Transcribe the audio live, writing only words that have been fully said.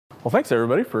Well, thanks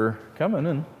everybody for coming,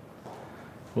 and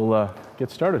we'll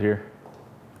get started here.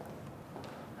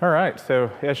 All right, so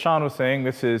as Shawn was saying,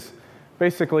 this is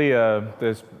basically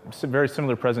this very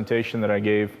similar presentation that I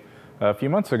gave a few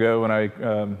months ago when I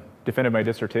defended my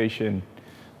dissertation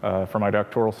for my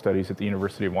doctoral studies at the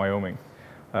University of Wyoming.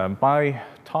 My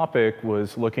topic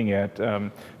was looking at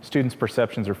students'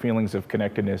 perceptions or feelings of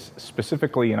connectedness,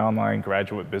 specifically in online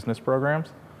graduate business programs.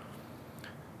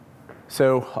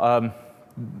 So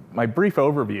my brief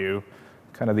overview,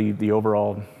 kind of the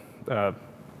overall,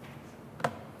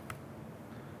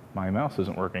 my mouse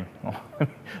isn't working. Well, let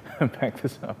me back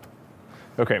this up.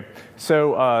 Okay,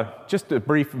 so just a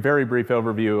very brief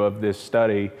overview of this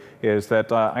study is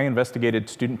that I investigated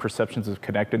student perceptions of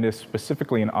connectedness,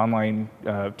 specifically in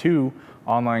two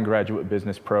online graduate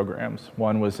business programs.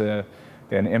 One was an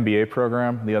MBA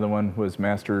program, the other one was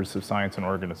Masters of Science in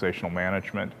Organizational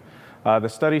Management. The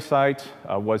study site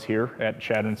was here at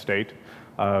Chadron State,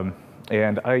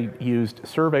 and I used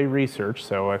survey research,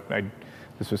 so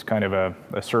this was kind of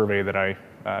a survey that I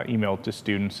emailed to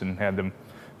students and had them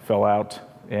fill out.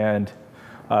 And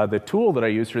the tool that I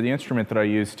used, or the instrument that I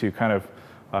used to kind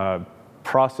of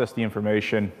process the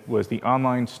information, was the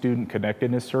Online Student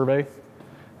Connectedness Survey.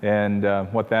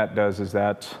 And what that does is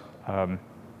that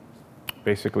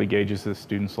basically gauges the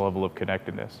student's level of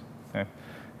connectedness. Okay?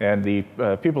 And the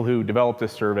people who developed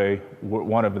this survey,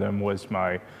 one of them was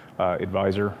my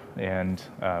advisor and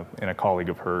a colleague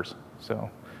of hers. So,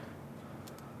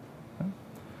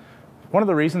 one of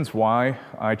the reasons why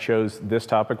I chose this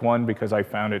topic, one, because I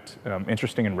found it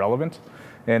interesting and relevant,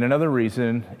 and another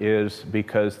reason is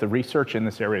because the research in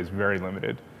this area is very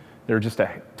limited. There are just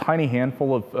a tiny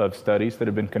handful of studies that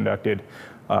have been conducted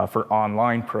for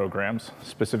online programs,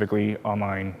 specifically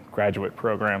online graduate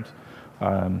programs.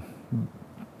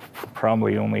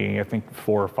 Probably only, I think,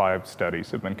 4 or 5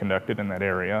 studies have been conducted in that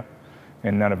area,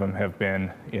 and none of them have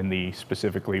been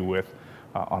specifically with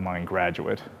online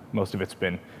graduate. Most of it's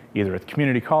been either at the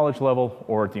community college level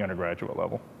or at the undergraduate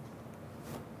level.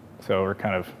 So we're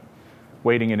kind of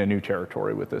wading into new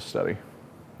territory with this study.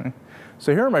 Okay.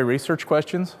 So here are my research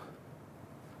questions.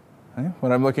 Okay.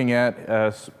 What I'm looking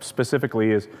at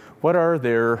specifically is what are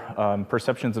their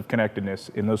perceptions of connectedness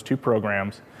in those 2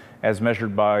 programs as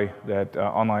measured by that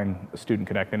online student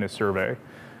connectedness survey.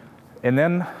 And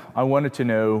then I wanted to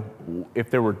know if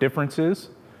there were differences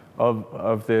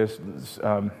of this,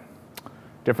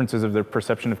 differences of their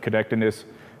perception of connectedness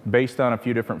based on a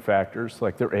few different factors,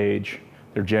 like their age,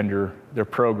 their gender, their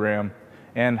program,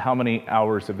 and how many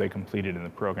hours have they completed in the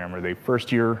program. Are they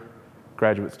first-year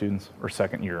graduate students or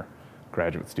second-year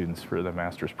graduate students for the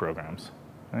master's programs?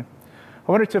 Okay.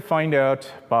 I wanted to find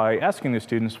out by asking the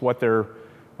students what their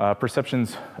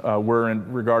perceptions were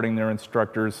regarding their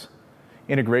instructors'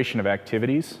 integration of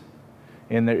activities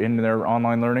in their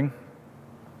online learning,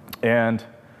 and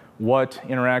what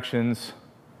interactions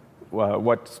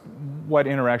would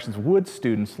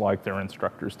students like their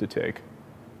instructors to take.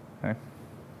 Okay.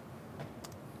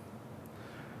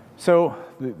 So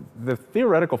the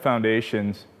theoretical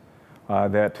foundations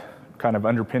that kind of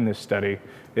underpin this study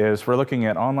is we're looking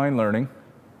at online learning,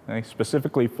 okay,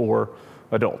 specifically for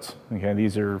adults. Okay,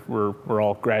 we're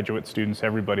all graduate students.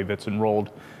 Everybody that's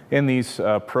enrolled in these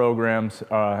programs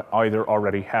either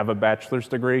already have a bachelor's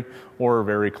degree or are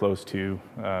very close to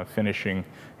finishing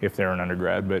if they're an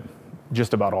undergrad, but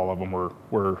just about all of them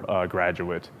were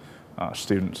graduate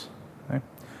students. Okay.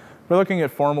 We're looking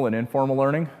at formal and informal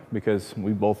learning because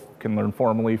we both can learn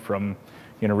formally from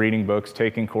reading books,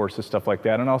 taking courses, stuff like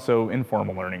that, and also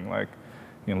informal learning, like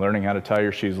learning how to tie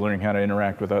your shoes, learning how to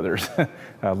interact with others,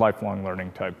 lifelong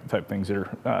learning type things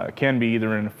that can be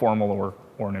either in a formal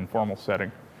or an informal setting.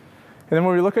 And then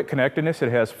when we look at connectedness,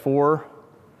 it has 4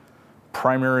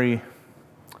 primary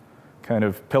kind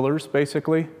of pillars,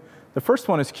 basically. The first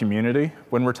one is community.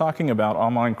 When we're talking about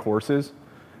online courses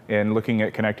and looking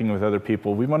at connecting with other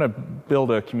people, we want to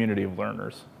build a community of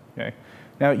learners. Okay?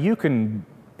 Now, you can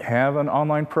have an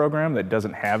online program that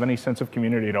doesn't have any sense of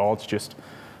community at all. It's just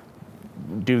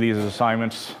do these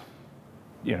assignments,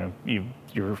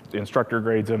 your instructor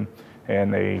grades them,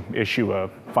 and they issue a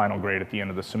final grade at the end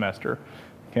of the semester.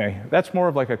 Okay, that's more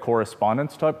of like a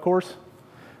correspondence type course,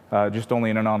 just only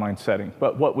in an online setting.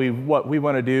 But what we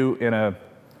want to do in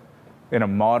a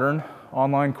modern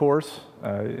online course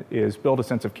is build a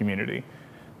sense of community.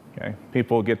 Okay,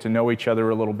 people get to know each other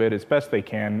a little bit as best they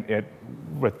can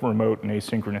with remote and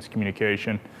asynchronous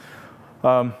communication,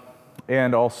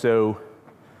 and also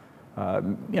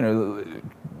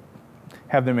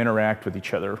have them interact with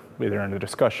each other, either in the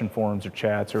discussion forums or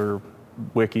chats or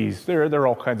wikis. There are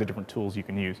all kinds of different tools you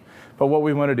can use. But what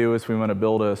we want to do is we want to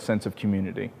build a sense of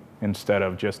community. instead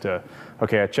of just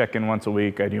okay, I check in once a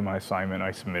week, I do my assignment,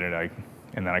 I submit it,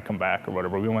 and then I come back or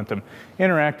whatever. We want them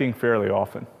interacting fairly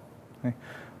often. Okay?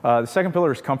 The second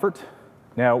pillar is comfort.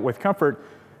 Now, with comfort,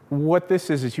 what this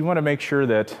is you want to make sure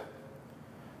that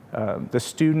the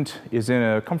student is in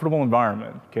a comfortable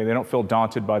environment. Okay, they don't feel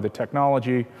daunted by the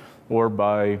technology or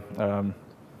by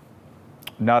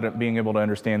not being able to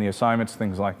understand the assignments,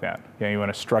 things like that. Okay, you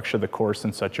want to structure the course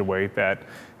in such a way that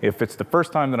if it's the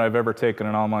first time that I've ever taken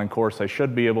an online course, I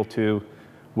should be able to,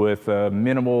 with a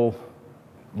minimal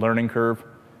learning curve,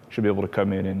 should be able to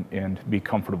come in and be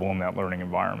comfortable in that learning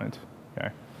environment.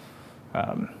 Okay.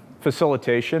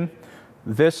 Facilitation.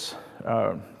 This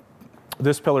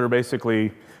pillar,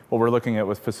 basically, what we're looking at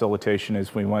with facilitation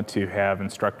is we want to have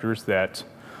instructors that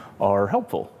are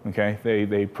helpful. Okay,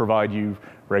 they provide you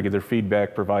regular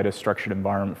feedback, provide a structured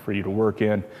environment for you to work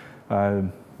in.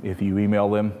 If you email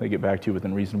them, they get back to you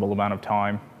within a reasonable amount of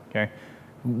time. Okay,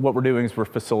 what we're doing is we're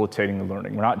facilitating the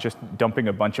learning. We're not just dumping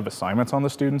a bunch of assignments on the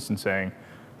students and saying,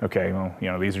 okay, well, you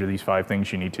know, these are these 5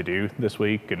 things you need to do this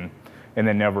week, and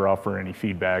then never offer any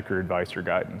feedback or advice or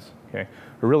guidance. Okay,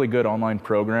 a really good online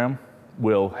program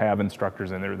will have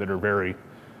instructors in there that are very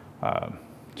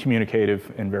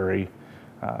communicative and very,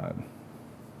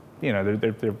 you know,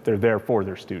 they're there for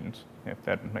their students, if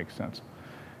that makes sense.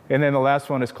 And then the last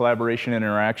one is collaboration and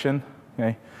interaction.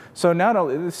 Okay, so now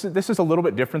this is a little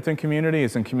bit different than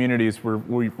communities. In communities,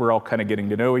 we're all kind of getting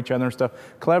to know each other and stuff.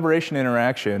 Collaboration and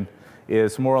interaction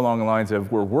is more along the lines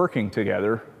of we're working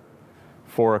together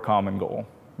for a common goal.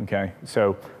 Okay,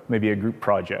 so maybe a group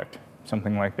project,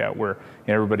 something like that, where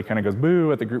everybody kind of goes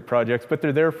boo at the group projects, but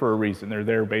they're there for a reason. They're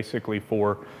there basically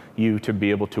for you to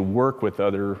be able to work with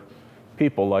other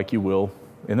people like you will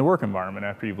in the work environment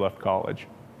after you've left college.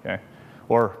 Okay,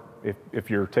 or if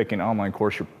you're taking an online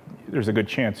course, there's a good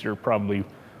chance you're probably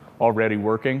already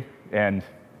working and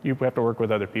you have to work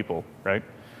with other people, right?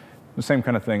 The same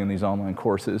kind of thing in these online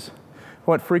courses. I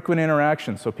want frequent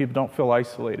interaction so people don't feel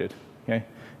isolated. Okay,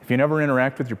 if you never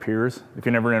interact with your peers, if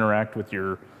you never interact with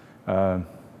your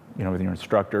you know, with your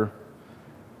instructor,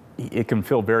 it can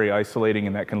feel very isolating,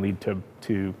 and that can lead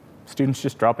to students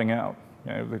just dropping out,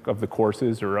 you know, of the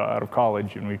courses or out of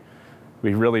college, and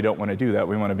we really don't want to do that.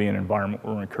 We want to be in an environment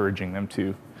where we're encouraging them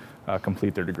to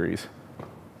complete their degrees.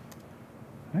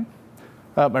 Okay.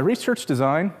 My research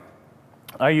design,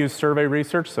 I use survey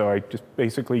research, so I just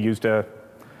basically used a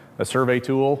survey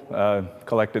tool,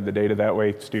 collected the data that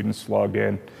way, students logged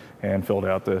in and filled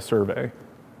out the survey.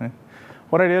 Okay.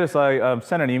 What I did is I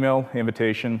sent an email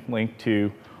invitation link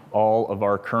to all of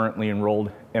our currently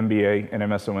enrolled MBA and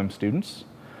MSOM students.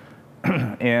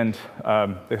 And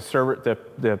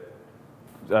the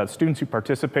students who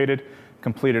participated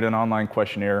completed an online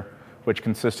questionnaire, which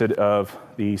consisted of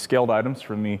the scaled items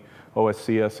from the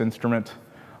OSCS instrument.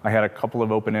 I had a couple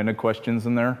of open-ended questions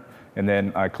in there, and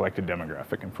then I collected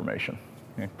demographic information.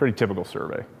 Okay, pretty typical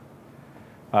survey.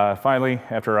 Finally,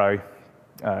 after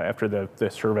the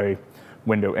survey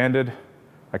window ended,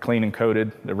 I clean and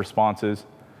coded the responses,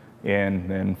 and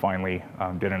then finally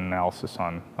did an analysis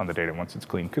on the data once it's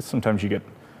clean. Because sometimes you get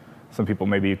some people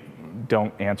maybe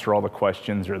don't answer all the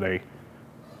questions, or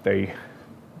they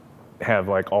have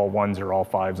like all 1s or all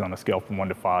 5s on a scale from 1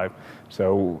 to 5.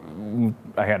 So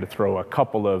I had to throw a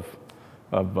couple of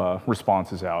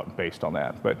responses out based on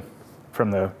that. But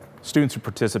from the students who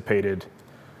participated,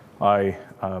 I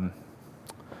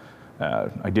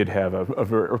did have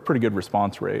a pretty good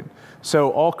response rate.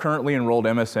 So all currently enrolled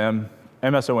MSOM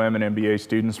and MBA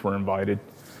students were invited.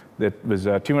 That was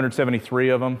 273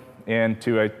 of them. And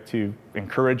to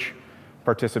encourage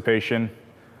participation,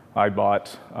 I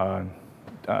bought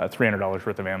 $300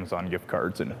 worth of Amazon gift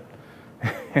cards and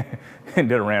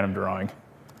did a random drawing.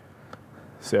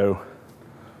 So,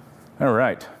 all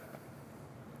right.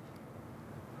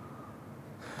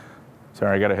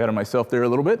 Sorry, I got ahead of myself there a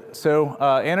little bit. So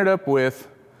I ended up with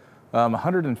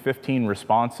 115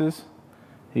 responses.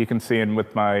 You can see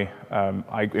with my,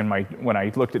 when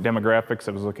I looked at demographics,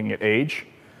 I was looking at age.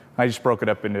 I just broke it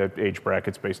up into age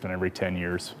brackets based on every 10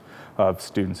 years of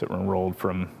students that were enrolled,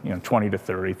 from 20 to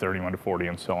 30, 31 to 40,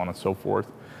 and so on and so forth.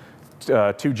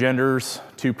 2 genders,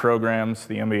 2 programs,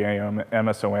 the MBA,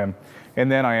 MSOM, and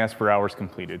then I asked for hours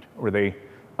completed. Were they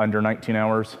under 19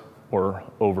 hours or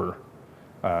over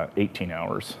 18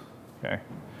 hours? Okay,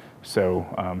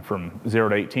 so from 0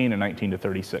 to 18 and 19 to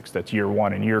 36. That's year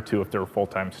 1 and year 2 if they're a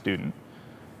full-time student.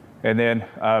 And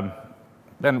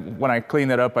then when I cleaned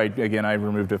that up, I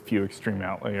removed a few extreme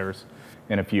outliers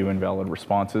and a few invalid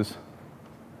responses.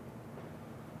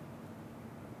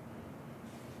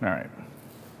 All right.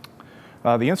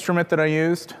 The instrument that I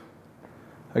used,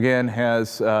 again,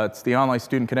 has, it's the Online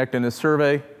Student Connectedness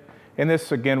Survey. And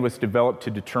this, again, was developed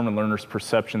to determine learners'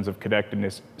 perceptions of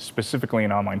connectedness, specifically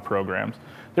in online programs.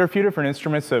 There are a few different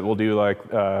instruments that will do like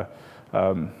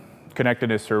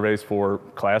connectedness surveys for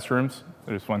classrooms.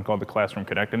 There's one called the Classroom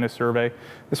Connectedness Survey.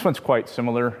 This one's quite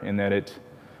similar in that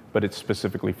but it's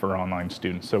specifically for online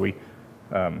students. So we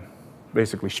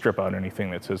basically strip out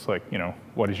anything that says like,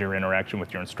 what is your interaction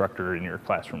with your instructor in your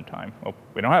classroom time? Well,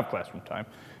 we don't have classroom time,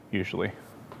 usually.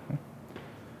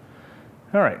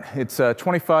 All right, it's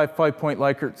 25 5-point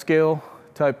Likert scale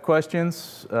type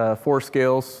questions, 4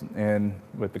 scales, and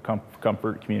with the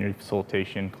comfort, community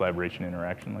facilitation, collaboration,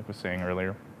 interaction, like I was saying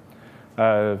earlier.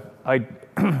 I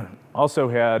also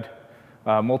had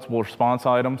multiple response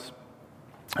items,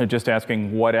 just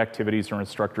asking what activities are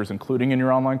instructors including in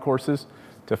your online courses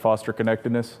to foster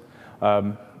connectedness.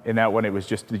 In that one, it was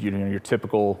just your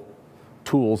typical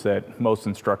tools that most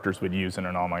instructors would use in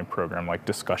an online program, like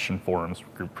discussion forums,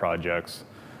 group projects,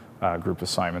 group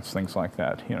assignments, things like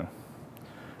that.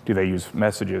 Do they use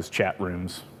messages, chat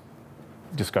rooms,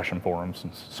 discussion forums,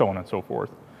 and so on and so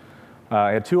forth.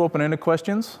 I had 2 open-ended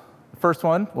questions. The first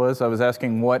one was I was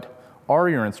asking, what are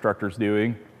your instructors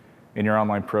doing in your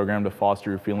online program to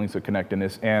foster your feelings of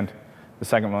connectedness? And the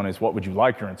second one is, what would you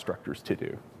like your instructors to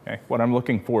do? Okay? What I'm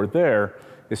looking for there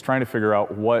is trying to figure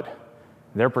out what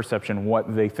their perception,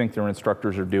 what they think their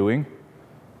instructors are doing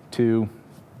to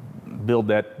build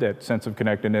that sense of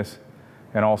connectedness,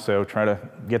 and also try to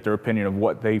get their opinion of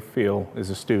what they feel as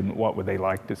a student, what would they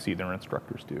like to see their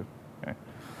instructors do. Okay?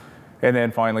 And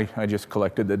then finally, I just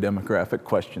collected the demographic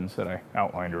questions that I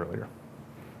outlined earlier.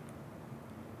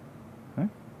 Okay?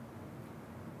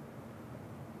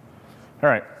 All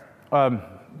right,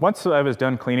 once I was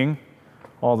done cleaning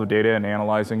all the data and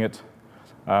analyzing it,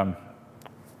 I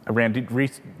ran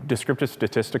descriptive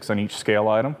statistics on each scale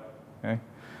item. Okay?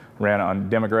 Ran on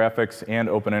demographics and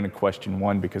open-ended question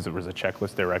 1 because it was a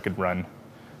checklist there. I could run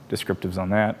descriptives on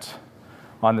that.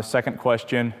 On the second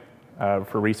question,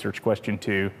 for research question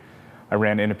 2, I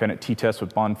ran independent t-tests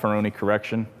with Bonferroni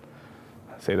correction.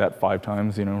 I say that 5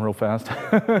 times, real fast.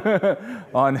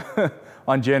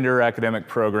 on gender, academic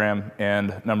program,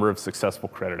 and number of successful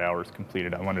credit hours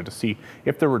completed. I wanted to see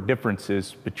if there were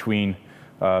differences between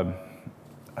the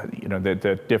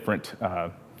different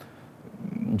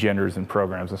genders and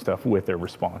programs and stuff with their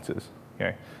responses.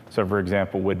 Okay, so for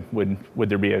example, would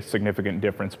there be a significant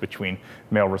difference between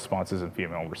male responses and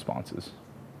female responses?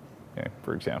 Okay,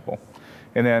 for example,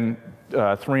 and then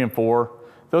 3 and 4,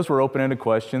 those were open-ended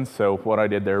questions. So what I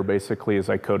did there basically is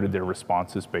I coded their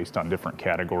responses based on different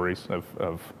categories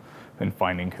and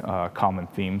finding common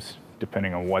themes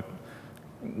depending on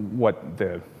what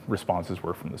the responses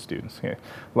were from the students. Yeah,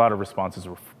 a lot of responses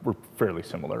were fairly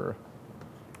similar.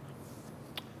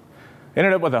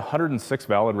 Ended up with 106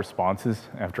 valid responses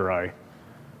after I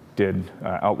did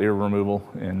outlier removal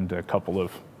and a couple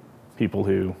of people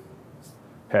who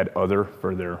had other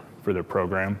for their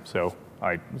program. So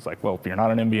I was like, well, if you're not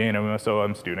an MBA and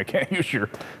MSOM student, I can't use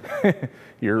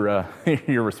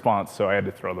your response. So I had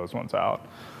to throw those ones out.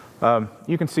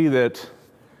 You can see that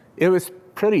it was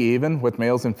pretty even with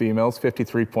males and females.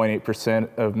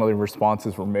 53.8% of my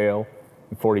responses were male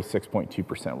and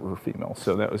 46.2% were female.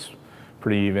 So that was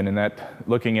pretty even. And that,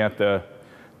 looking at the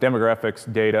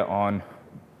demographics data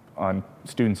on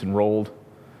students enrolled,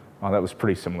 that was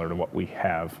pretty similar to what we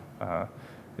have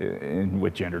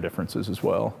with gender differences as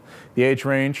well. The age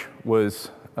range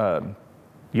was,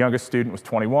 youngest student was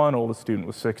 21, oldest student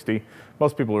was 60.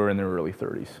 Most people were in their early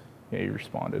 30s. Yeah, you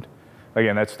responded.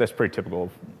 Again, that's pretty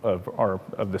typical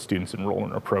of the students enrolled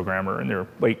in our program are in their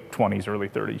late 20s, early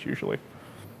 30s usually.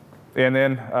 And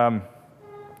then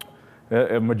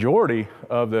a majority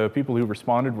of the people who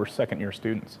responded were second-year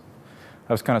students.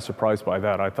 I was kind of surprised by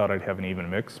that. I thought I'd have an even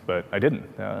mix, but I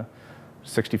didn't.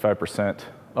 65%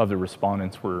 of the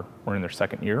respondents were in their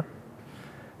second year.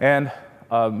 And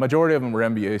majority of them were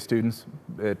MBA students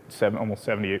at almost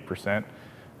 78%.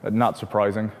 Not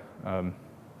surprising.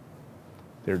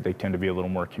 They tend to be a little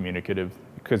more communicative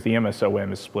because the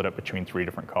MSOM is split up between 3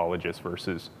 different colleges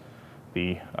versus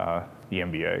the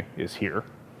MBA is here.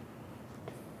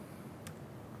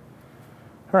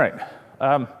 All right,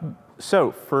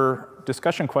 so for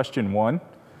discussion question 1,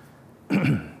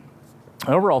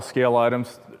 overall scale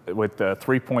items with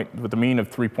the mean of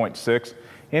 3.6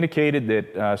 indicated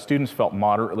that students felt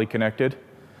moderately connected,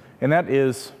 and that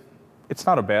is, it's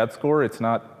not a bad score, it's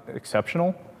not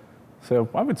exceptional. So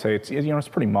I would say it's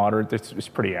pretty moderate, it's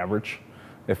pretty average.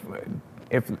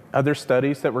 If other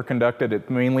studies that were conducted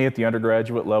mainly at the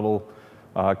undergraduate level,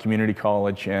 community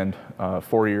college and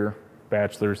 4-year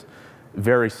bachelor's,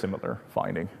 very similar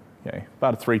finding. Okay,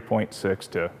 about a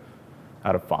 3.6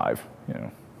 out of 5.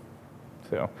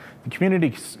 So the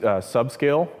community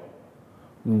subscale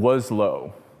was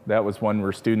low. That was one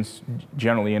where students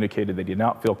generally indicated they did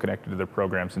not feel connected to their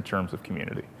programs in terms of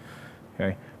community.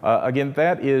 Okay, again,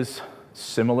 that is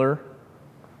similar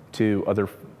to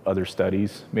other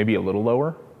studies, maybe a little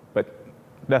lower, but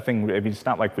nothing. I mean, it's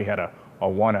not like we had a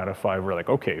 1 out of 5. We're like,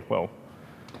 okay, well,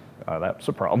 that's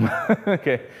a problem.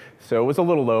 Okay, so it was a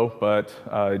little low, but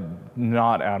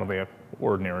not out of the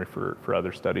ordinary for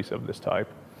other studies of this type.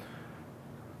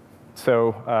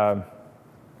 So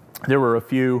there were a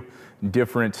few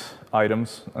different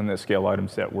items on the scale,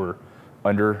 items that were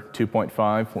under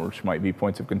 2.5, which might be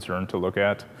points of concern to look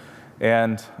at.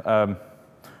 And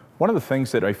one of the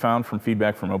things that I found from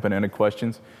feedback from open-ended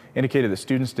questions indicated that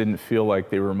students didn't feel like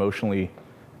they were emotionally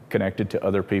connected to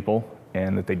other people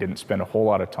and that they didn't spend a whole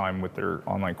lot of time with their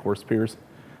online course peers.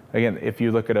 Again, if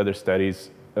you look at other studies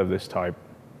of this type,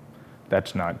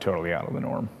 that's not totally out of the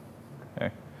norm.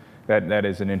 Okay? That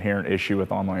is an inherent issue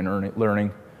with online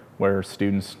learning, where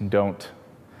students don't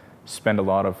spend a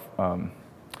lot of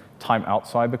time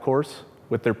outside the course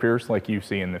with their peers like you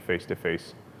see in the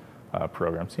face-to-face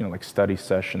programs, like study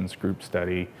sessions, group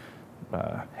study,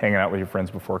 hanging out with your friends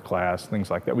before class, things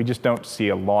like that. We just don't see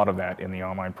a lot of that in the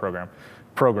online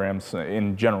programs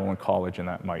in general in college, and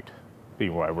that might be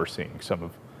why we're seeing some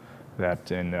of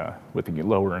that with the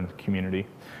lower end community.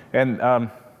 And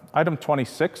item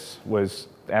 26 was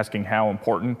asking how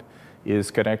important is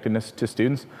connectedness to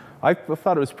students. I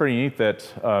thought it was pretty neat that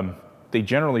they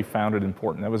generally found it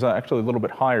important. That was actually a little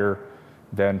bit higher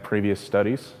than previous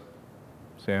studies.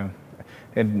 So,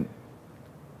 and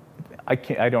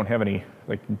I don't have any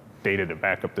data to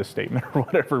back up this statement or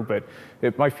whatever, but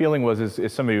my feeling was,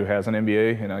 as somebody who has an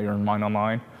MBA and you're in mine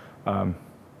online,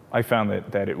 I found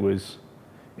that it was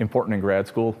important in grad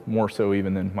school, more so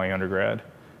even than my undergrad,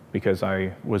 because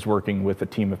I was working with a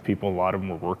team of people. A lot of them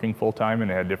were working full time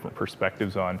and had different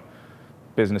perspectives on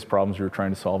business problems we were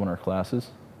trying to solve in our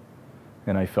classes.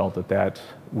 And I felt that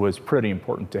was pretty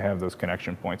important to have those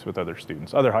connection points with other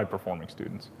students, other high-performing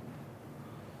students.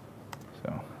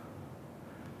 So,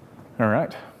 all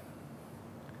right.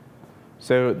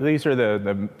 So these are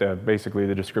basically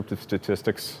the descriptive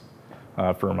statistics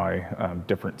for my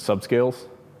different subscales.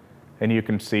 And you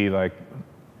can see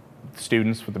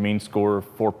students with a mean score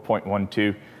of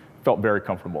 4.12 felt very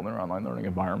comfortable in their online learning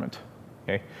environment.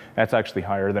 Okay, that's actually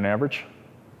higher than average.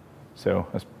 So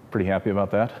I was pretty happy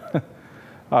about that.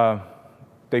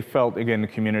 They felt, again, the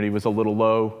community was a little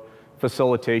low.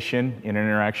 Facilitation and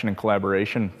interaction and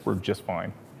collaboration were just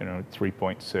fine.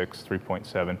 3.6,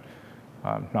 3.7,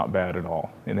 not bad at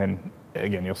all. And then,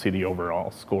 again, you'll see the overall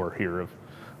score here of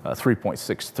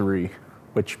 3.63,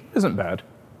 which isn't bad.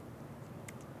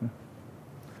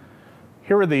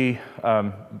 Here are the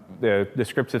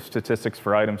descriptive statistics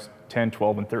for items 10,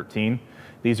 12, and 13.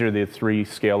 These are the 3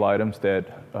 scale items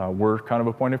that were kind of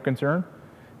a point of concern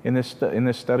in this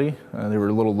study. They were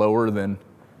a little lower than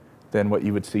what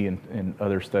you would see in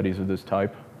other studies of this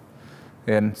type.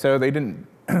 And so they didn't,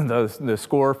 the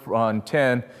score on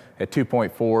 10 at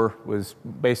 2.4 was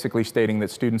basically stating that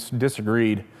students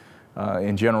disagreed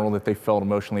in general, that they felt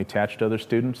emotionally attached to other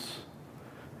students.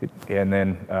 And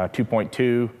then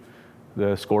 2.2,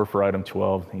 the score for item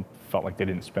 12, they felt like they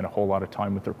didn't spend a whole lot of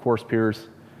time with their course peers.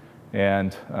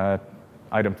 And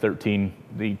item 13,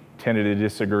 they tended to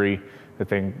disagree that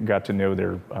they got to know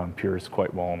their peers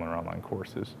quite well in their online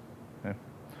courses. Okay.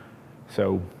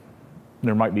 So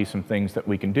there might be some things that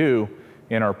we can do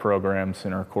in our programs,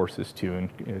 in our courses to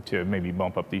maybe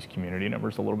bump up these community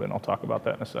numbers a little bit, and I'll talk about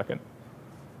that in a second.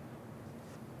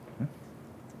 Okay.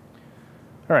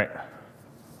 All right.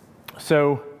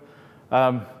 So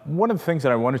one of the things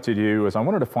that I wanted to do is I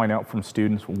wanted to find out from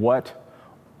students what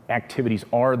activities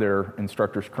are their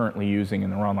instructors currently using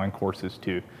in their online courses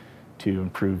to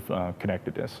improve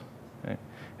connectedness. Okay.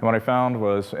 And what I found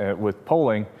was with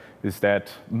polling is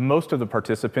that most of the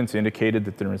participants indicated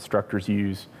that their instructors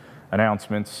use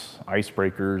announcements,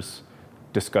 icebreakers,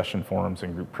 discussion forums,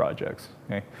 and group projects.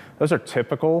 Okay. Those are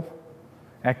typical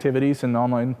activities in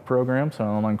online programs and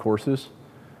online courses.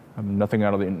 Nothing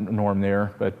out of the norm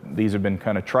there, but these have been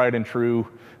kind of tried and true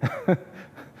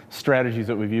strategies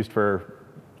that we've used for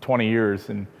 20 years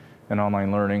in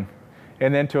online learning.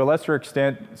 And then to a lesser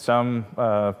extent, some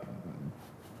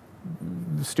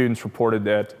students reported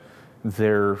that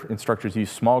their instructors use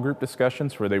small group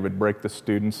discussions where they would break the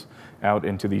students out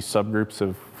into these subgroups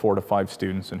of 4 to 5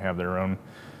 students and have their own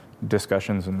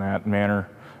discussions in that manner.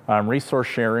 Resource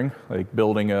sharing, like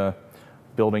building a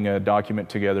document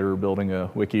together or building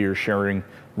a wiki or sharing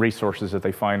resources that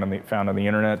they found on the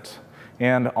internet.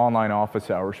 and online office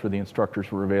hours where the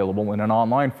instructors were available in an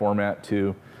online format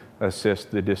to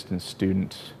assist the distance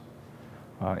students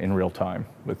in real time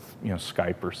with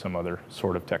Skype or some other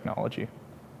sort of technology.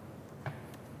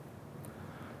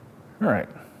 All right.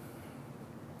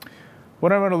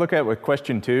 What I want to look at with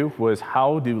question 2 was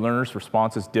how do learners'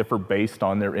 responses differ based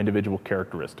on their individual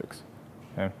characteristics?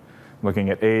 Okay.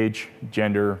 Looking at age,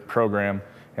 gender, program,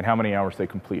 and how many hours they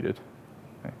completed.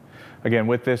 Okay. Again,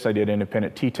 with this, I did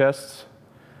independent t-tests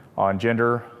on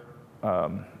gender,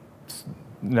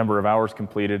 number of hours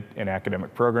completed in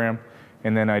academic program,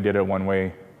 and then I did a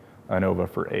one-way ANOVA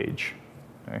for age,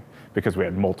 okay? Because we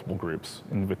had multiple groups.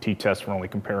 And with t-tests, we're only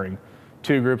comparing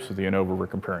 2 groups. With the ANOVA, we're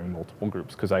comparing multiple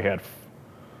groups because I had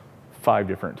 5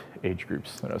 different age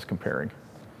groups that I was comparing.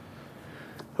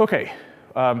 Okay,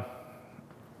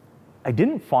 I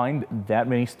didn't find that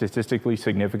many statistically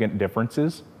significant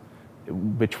differences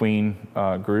between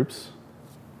groups,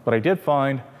 but I did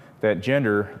find that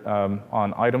gender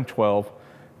on item 12,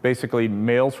 basically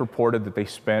males reported that they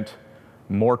spent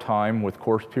more time with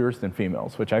course peers than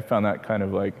females, which I found that kind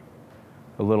of like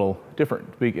a little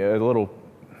different, a little,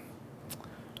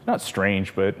 not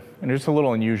strange, but just a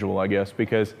little unusual, I guess,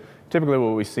 because typically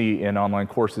what we see in online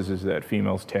courses is that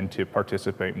females tend to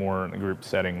participate more in the group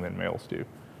setting than males do.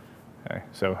 Okay,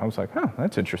 so I was like, oh,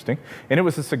 that's interesting. And it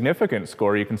was a significant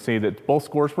score. You can see that both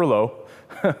scores were low,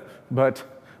 but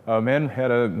men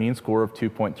had a mean score of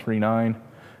 2.39,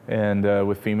 and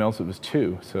with females it was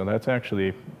 2. So that's actually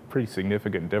a pretty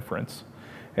significant difference.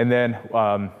 And then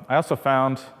I also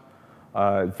found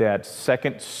that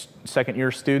second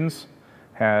year students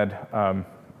had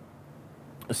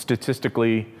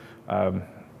statistically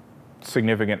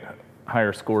significant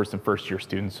higher scores than first year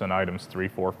students on items 3,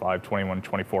 4, 5, 21,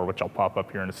 24, which I'll pop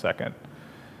up here in a second.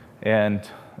 And,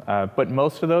 but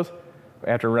most of those,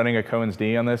 after running a Cohen's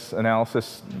d on this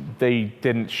analysis, they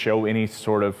didn't show any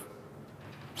sort of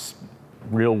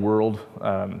real world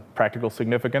practical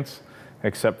significance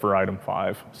except for item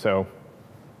 5. So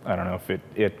I don't know if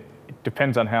it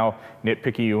depends on how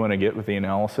nitpicky you want to get with the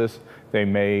analysis. They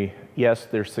may, yes,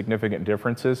 there's significant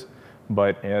differences,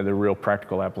 but the real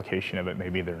practical application of it,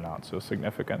 maybe they're not so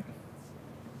significant.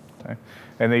 Okay.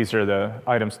 And these are the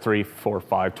items 3, 4,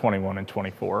 5, 21, and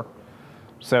 24.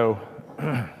 So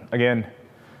again,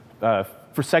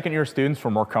 for second year students,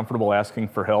 we're more comfortable asking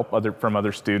for help from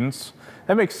other students.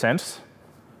 That makes sense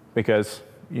because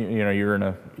you're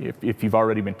in if you've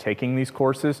already been taking these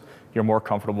courses, you're more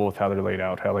comfortable with how they're laid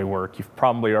out, how they work. You've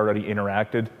probably already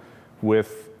interacted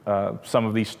with some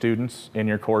of these students in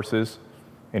your courses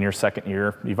in your second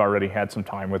year. You've already had some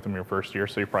time with them your first year,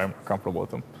 so you're probably more comfortable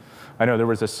with them. I know there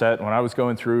was a set when I was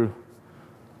going through,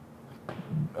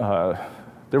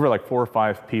 there were like 4 or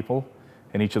 5 people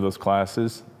in each of those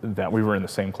classes that we were in the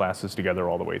same classes together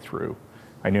all the way through.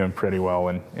 I knew them pretty well,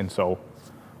 and so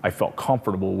I felt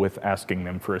comfortable with asking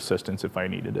them for assistance if I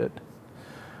needed it.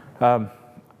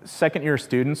 Second year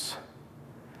students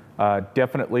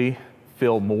definitely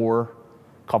feel more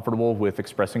comfortable with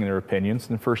expressing their opinions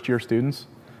than first year students.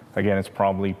 Again, it's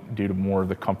probably due to more of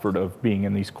the comfort of being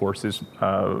in these courses,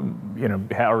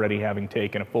 already having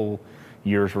taken a full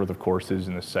year's worth of courses.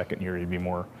 In the second year, you'd be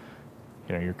more,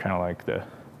 you're kind of like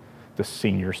the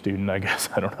senior student, I guess.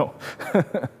 I don't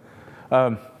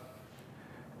know.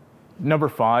 Number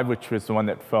 5, which was the one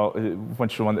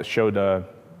that showed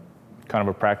kind of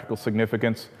a practical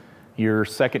significance. Your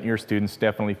second year students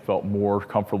definitely felt more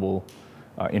comfortable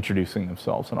introducing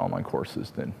themselves in online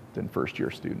courses than first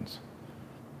year students.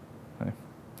 Okay.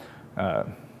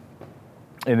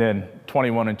 And then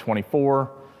 21 and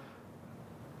 24,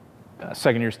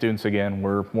 second year students, again,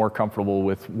 were more comfortable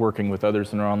with working with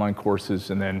others in their online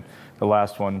courses. And then the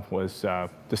last one was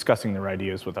discussing their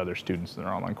ideas with other students in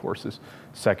their online courses.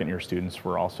 Second year students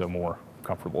were also more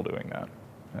comfortable doing that.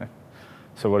 Okay.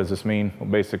 So what does this mean? Well,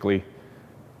 basically,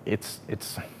 it's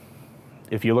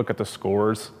if you look at the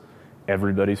scores,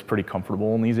 everybody's pretty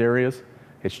comfortable in these areas.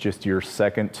 It's just your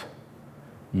second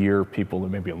year people that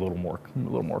may be a little more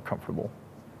comfortable.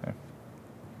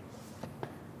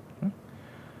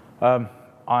 Okay.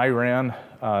 I ran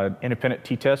independent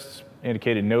t-tests,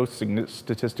 indicated no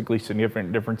statistically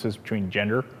significant differences between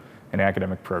gender and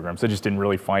academic programs. I just didn't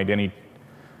really find any.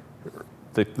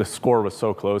 The score was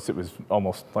so close, it was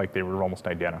almost like they were almost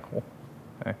identical.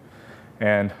 Okay.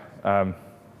 And I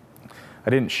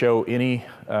didn't show any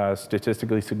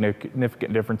statistically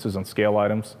significant differences on scale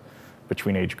items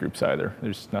between age groups either.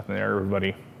 There's nothing there.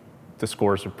 Everybody, the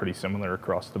scores are pretty similar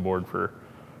across the board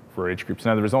for age groups.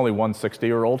 Now, there was only one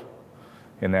 60-year-old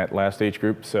in that last age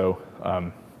group, so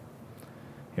I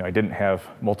didn't have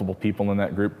multiple people in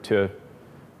that group to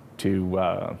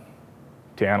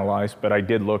to analyze, but I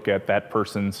did look at that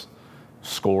person's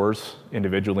scores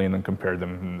individually and then compared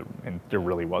them, and there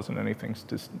really wasn't anything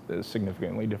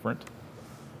significantly different.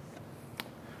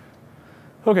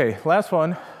 Okay, last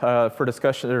one for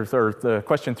discussion, or the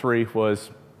question 3 was,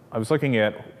 I was looking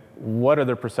at what are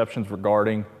their perceptions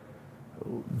regarding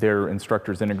their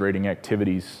instructors integrating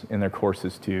activities in their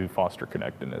courses to foster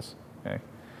connectedness. Okay.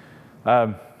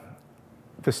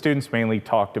 The students mainly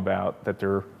talked about that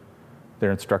their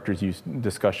instructors use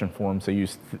discussion forums, they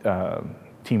use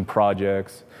team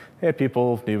projects, they had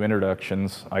people do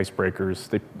introductions,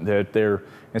 icebreakers, that their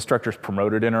instructors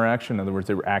promoted interaction. In other words,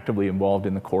 they were actively involved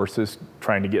in the courses,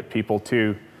 trying to get people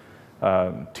to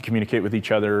communicate with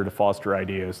each other, to foster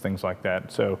ideas, things like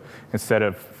that. So instead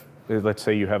of, let's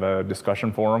say you have a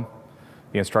discussion forum,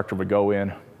 the instructor would go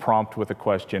in, prompt with a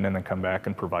question, and then come back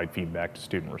and provide feedback to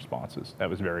student responses. That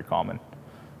was very common.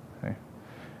 Okay.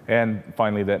 And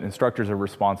finally, that instructors are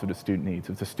responsive to student needs.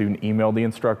 If the student emailed the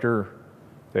instructor,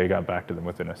 they got back to them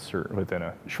within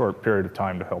a short period of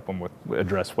time to help them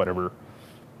address whatever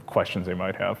questions they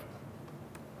might have.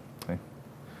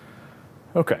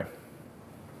 Okay.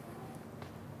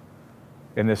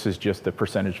 And this is just the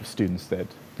percentage of students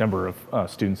number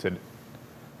of students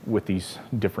with these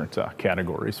different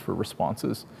categories for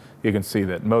responses. You can see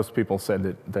that most people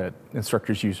said that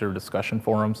instructors use their discussion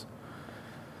forums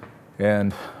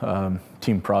and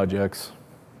team projects.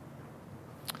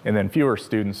 And then fewer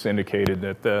students indicated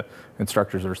that the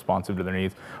instructors are responsive to their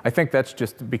needs. I think that's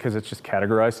just because it's just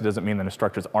categorized. It doesn't mean that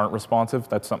instructors aren't responsive.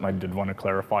 That's something I did want to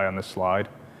clarify on this slide.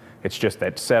 It's just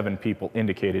that 7 people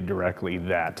indicated directly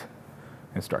that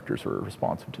instructors were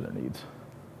responsive to their needs.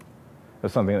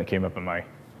 That's something that came up in my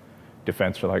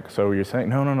defense. For like, so you're saying,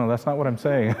 no, that's not what I'm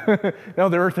saying. No,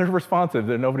 they're responsive.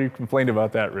 Nobody complained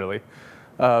about that, really.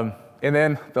 And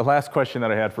then the last question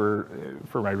that I had for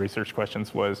my research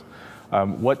questions was,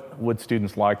 what would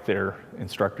students like their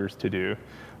instructors to do?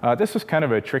 This was kind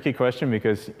of a tricky question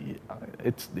because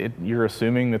you're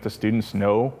assuming that the students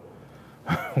know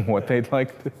what they'd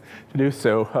like to do.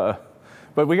 So,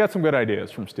 but we got some good ideas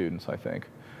from students, I think.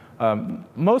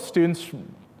 Most students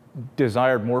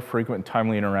desired more frequent and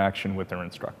timely interaction with their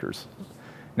instructors.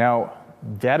 Now,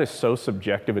 that is so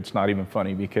subjective, it's not even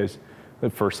funny, because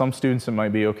for some students it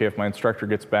might be, okay, if my instructor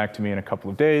gets back to me in a couple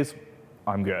of days,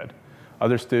 I'm good.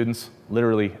 Other students,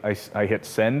 literally, I hit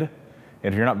send,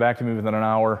 and if you're not back to me within an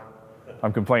hour,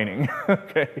 I'm complaining,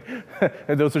 okay?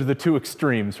 And those are the 2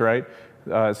 extremes, right?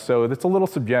 So that's a little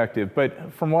subjective,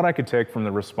 but from what I could take from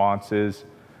the responses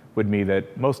would be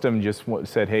that most of them just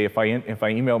said, hey, if I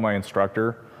email my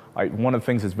instructor, one of the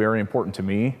things that's very important to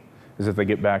me is that they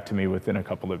get back to me within a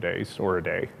couple of days or a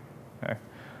day, okay?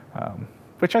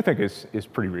 Which I think is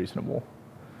pretty reasonable.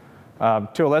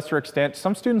 To a lesser extent,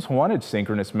 some students wanted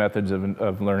synchronous methods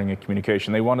of learning and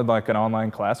communication. They wanted like an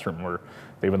online classroom where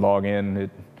they would log in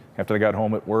after they got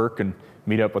home at work and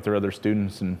meet up with their other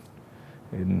students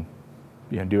and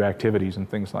do activities and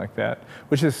things like that.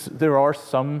 There are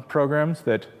some programs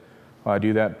that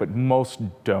do that, but most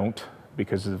don't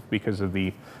because of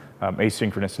the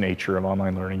asynchronous nature of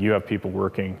online learning. You have people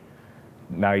working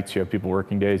nights, you have people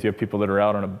working days, you have people that are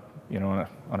out on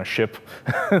a ship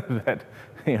that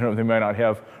they might not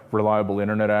have reliable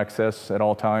internet access at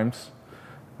all times.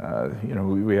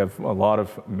 We have a lot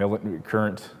of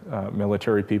current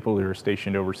military people who are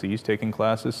stationed overseas taking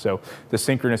classes, so the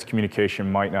synchronous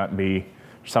communication might not be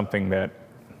something that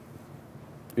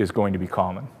is going to be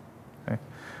common. Okay?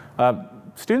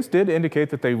 Students did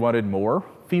indicate that they wanted more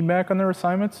feedback on their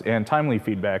assignments and timely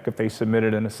feedback. If they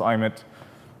submitted an assignment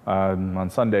on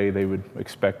Sunday, they would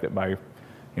expect that by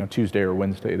Tuesday or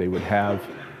Wednesday they would have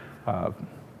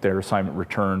their assignment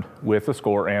returned with a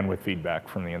score and with feedback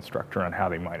from the instructor on how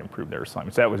they might improve their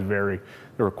assignments. There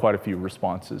were quite a few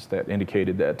responses that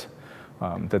indicated that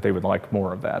they would like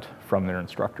more of that from their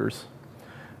instructors.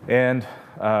 And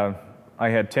I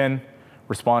had 10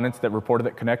 respondents that reported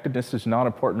that connectedness is not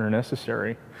important or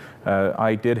necessary.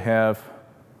 I did have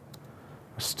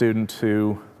a student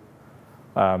who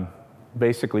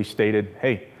basically stated,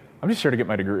 hey, I'm just here to get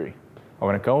my degree. I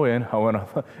want to go in,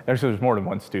 actually there's more than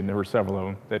one student, there were several of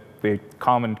them, that the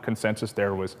common consensus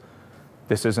there was,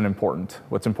 this isn't important.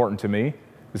 What's important to me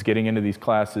is getting into these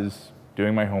classes,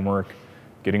 doing my homework,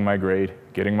 getting my grade,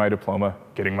 getting my diploma,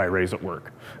 getting my raise at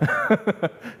work.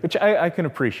 Which I can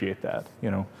appreciate that.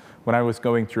 When I was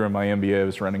going through my MBA, I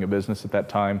was running a business at that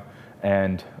time,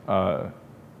 and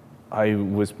I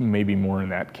was maybe more in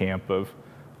that camp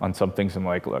on some things I'm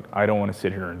like, look, I don't want to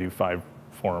sit here and do 5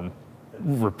 form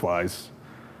replies,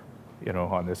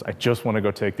 on this. I just want to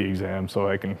go take the exam so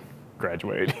I can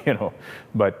graduate,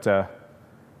 But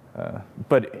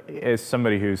But as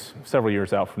somebody who's several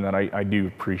years out from that, I do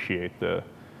appreciate the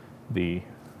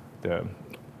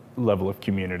level of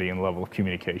community and level of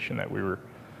communication that we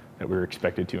were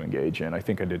expected to engage in. I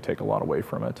think I did take a lot away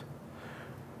from it.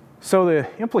 So the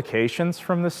implications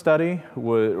from this study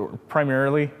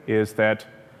primarily is that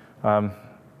the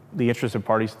interested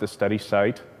parties at the study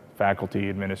site, faculty,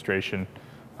 administration,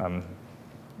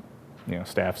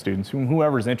 staff, students,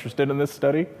 whoever's interested in this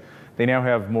study, they now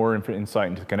have more insight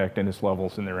into connectedness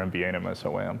levels in their MBA and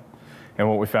MSOM. And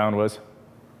what we found was,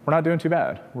 we're not doing too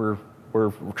bad. We're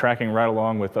tracking right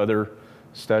along with other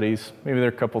studies. Maybe there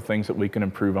are a couple things that we can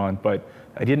improve on, but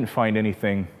I didn't find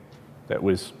anything that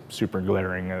was super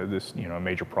glaring, a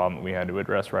major problem that we had to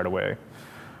address right away.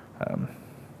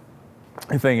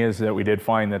 The thing is that we did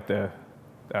find that the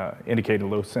indicated a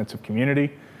low sense of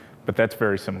community, but that's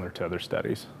very similar to other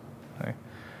studies. Okay?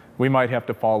 We might have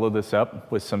to follow this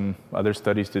up with some other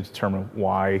studies to determine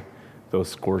why those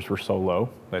scores were so low.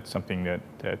 That's something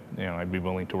that I'd be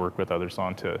willing to work with others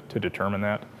on to determine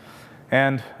that.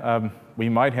 And we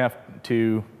might have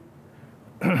to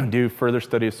do further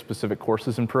study of specific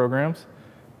courses and programs.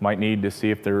 Might need to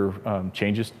see if there are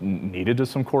changes needed to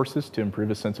some courses to improve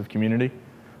a sense of community.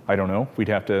 I don't know. We'd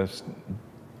have to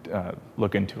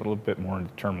look into it a little bit more and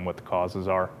determine what the causes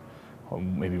are, or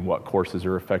maybe what courses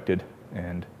are affected,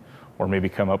 or maybe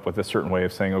come up with a certain way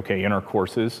of saying, okay, in our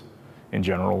courses, in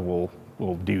general,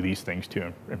 we'll do these things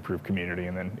to improve community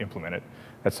and then implement it.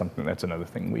 That's another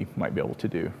thing we might be able to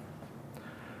do.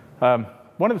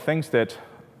 One of the things that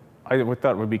I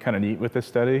thought would be kind of neat with this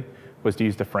study was to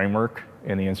use the framework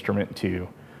and the instrument to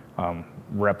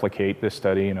replicate this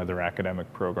study in other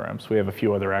academic programs. We have a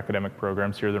few other academic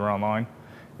programs here that are online,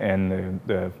 and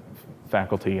the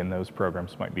faculty in those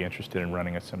programs might be interested in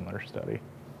running a similar study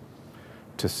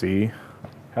to see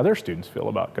how their students feel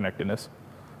about connectedness.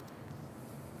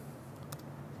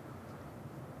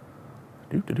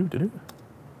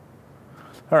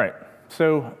 All right,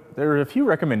 so there are a few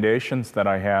recommendations that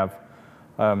I have.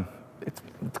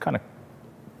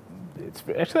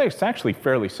 It's actually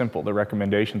fairly simple, the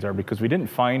recommendations are, because we didn't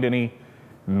find any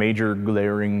major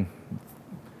glaring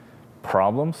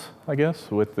problems, I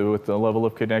guess, with the level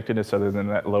of connectedness other than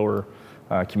that lower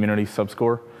community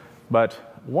subscore. But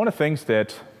one of the things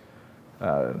that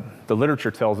the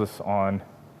literature tells us on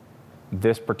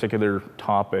this particular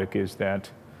topic is that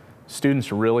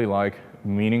students really like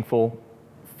meaningful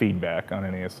feedback on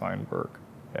any assigned work,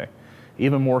 okay?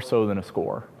 Even more so than a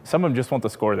score. Some of them just want the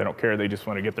score, they don't care, they just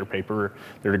want to get their paper,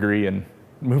 their degree, and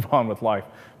move on with life.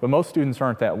 But most students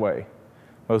aren't that way.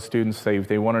 Most students,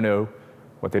 they want to know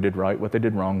what they did right, what they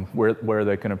did wrong, where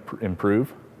they can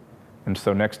improve, and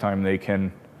so next time they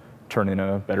can turn in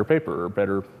a better paper or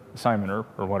better assignment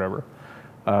or whatever.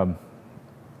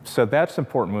 So that's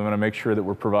important. We want to make sure that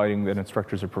that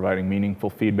instructors are providing meaningful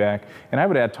feedback, and I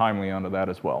would add timely onto that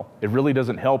as well. It really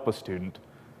doesn't help a student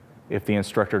if the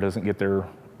instructor doesn't get their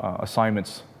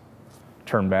assignments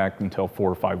turned back until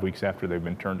 4 or 5 weeks after they've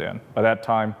been turned in. By that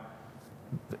time,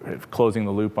 closing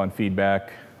the loop on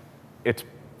feedback, it's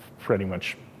pretty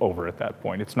much over at that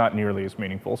point. It's not nearly as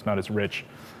meaningful, it's not as rich,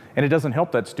 and it doesn't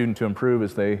help that student to improve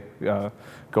as they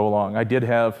go along. I did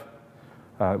have,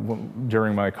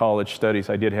 during my college studies,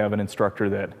 I did have an instructor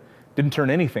that didn't turn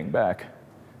anything back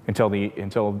until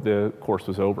the course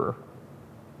was over.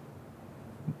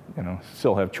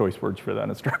 Still have choice words for that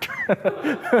instructor.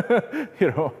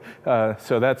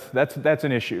 So that's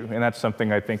an issue, and that's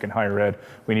something I think in higher ed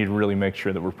we need to really make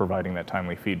sure that we're providing that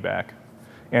timely feedback,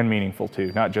 and meaningful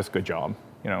too, not just good job.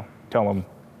 Tell them,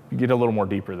 get a little more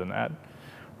deeper than that.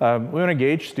 We want to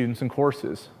engage students in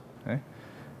courses. Okay?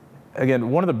 Again,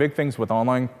 one of the big things with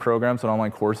online programs and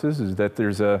online courses is that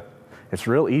it's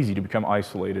real easy to become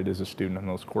isolated as a student in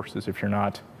those courses if you're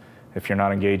not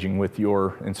engaging with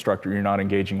your instructor, you're not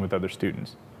engaging with other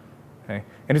students. Okay?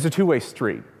 And it's a two-way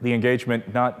street. The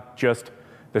engagement, not just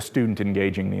the student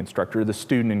engaging the instructor, the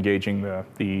student engaging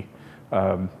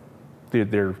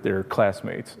their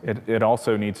classmates. It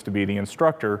also needs to be the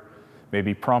instructor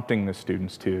maybe prompting the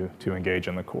students to engage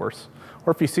in the course.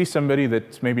 Or if you see somebody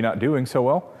that's maybe not doing so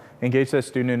well, engage that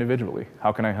student individually.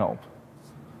 How can I help?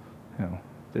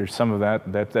 There's some of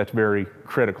that's very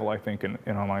critical, I think, in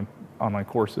online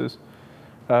courses.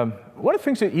 One of the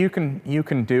things that you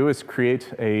can do is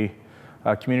create a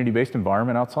community-based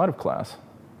environment outside of class.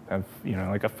 Have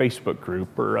like a Facebook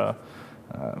group or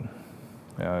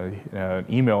an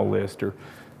email list or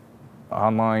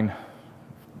online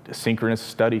synchronous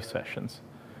study sessions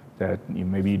that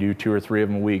maybe you do 2 or 3 of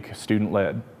them a week,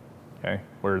 student-led, okay,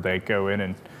 where they go in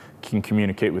and can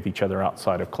communicate with each other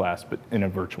outside of class, but in a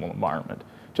virtual environment.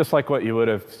 Just like what you would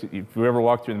have, if you ever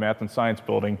walked through the math and science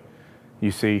building,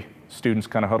 you see students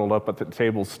kind of huddled up at the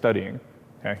tables studying,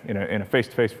 okay, in a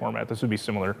face-to-face format. This would be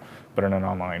similar, but in an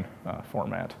online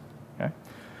format. Okay?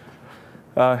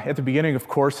 At the beginning of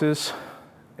courses,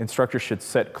 instructors should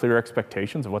set clear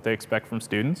expectations of what they expect from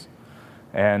students,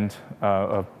 and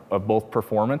of both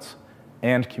performance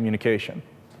and communication.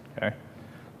 Okay?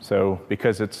 So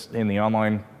because it's in the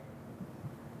online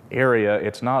area,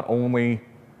 it's not only,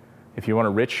 if you want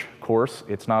a rich course,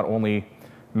 it's not only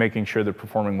making sure they're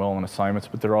performing well on assignments,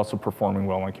 but they're also performing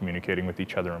well on communicating with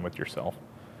each other and with yourself.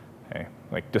 Okay?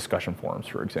 Like discussion forums,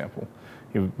 for example.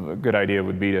 A good idea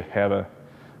would be to have a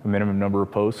minimum number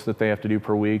of posts that they have to do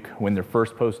per week, when their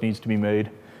first post needs to be made,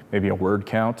 maybe a word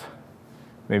count,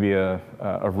 maybe a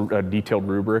detailed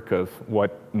rubric of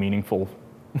what meaningful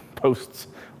posts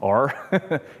are,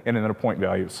 and then a point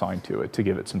value assigned to it to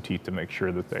give it some teeth to make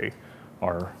sure that they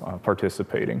are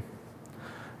participating.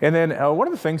 And then one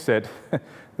of the things that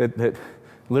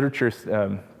literature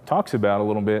talks about a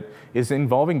little bit is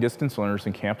involving distance learners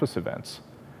in campus events.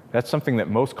 That's something that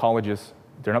most colleges,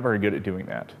 they're not very good at doing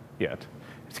that yet.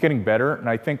 It's getting better, and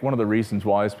I think one of the reasons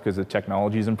why is because the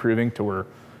technology is improving to where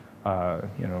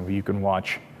you can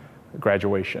watch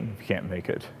graduation if you can't make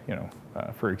it,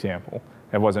 for example.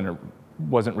 It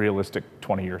wasn't realistic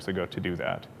 20 years ago to do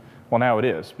that. Well, now it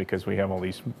is, because we have all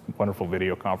these wonderful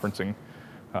video conferencing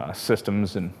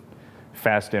systems and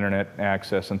fast internet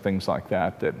access and things like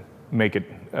that that make it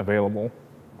available.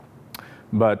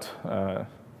 But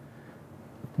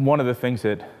one of the things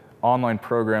that online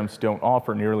programs don't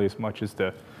offer nearly as much as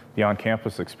the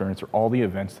on-campus experience are all the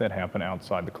events that happen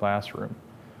outside the classroom.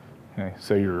 Okay,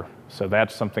 so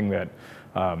that's something that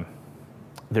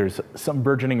there's some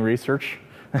burgeoning research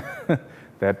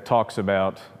that talks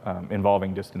about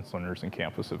involving distance learners in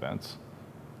campus events.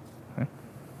 Okay.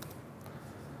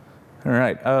 All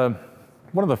right,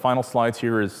 one of the final slides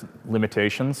here is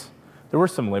limitations. There were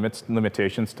some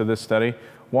limitations to this study.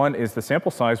 One is the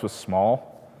sample size was small.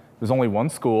 There's only one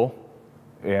school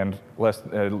and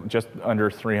just under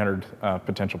 300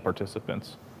 potential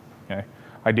participants. Okay.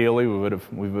 Ideally, we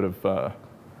would have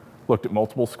looked at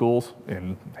multiple schools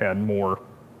and had more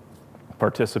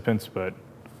participants, but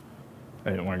I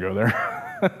didn't want to go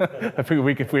there. I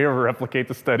figured if we ever replicate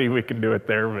the study, we can do it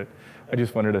there. But I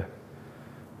just wanted to,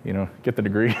 get the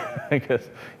degree. I guess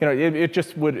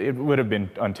it would have been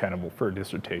untenable for a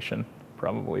dissertation.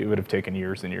 Probably it would have taken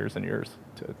years and years and years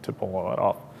to pull all that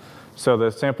off. So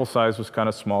the sample size was kind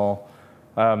of small.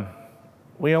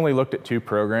 We only looked at 2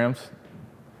 programs.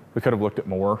 We could have looked at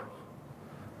more.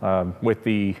 With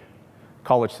the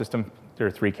college system, there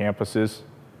are 3 campuses.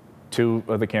 2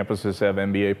 of the campuses have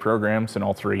MBA programs, and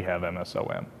all 3 have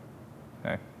MSOM.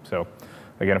 Okay? So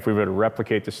again, if we were to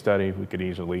replicate the study, we could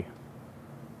easily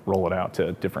roll it out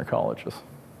to different colleges.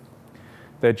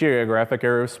 The geographic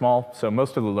area is small, so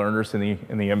most of the learners in the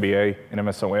MBA and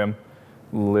MSOM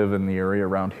live in the area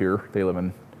around here. They live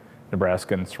in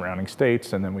Nebraska and surrounding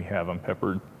states, and then we have them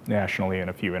peppered nationally and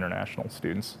a few international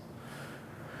students.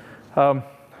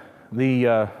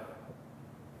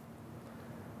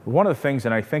 One of the things,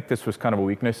 and I think this was kind of a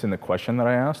weakness in the question that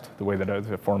I asked, the way that I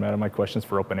formatted my questions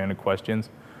for open-ended questions,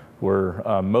 were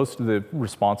most of the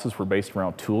responses were based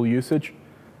around tool usage.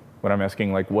 When I'm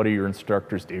asking, like, what do your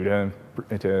instructors do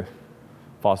to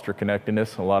foster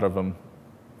connectedness, a lot of them,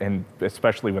 and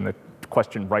especially when the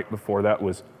question right before that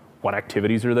was, what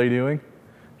activities are they doing?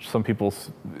 Some people,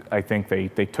 I think they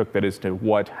took that as to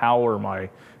how are my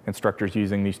instructors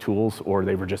using these tools, or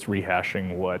they were just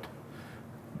rehashing what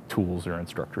tools their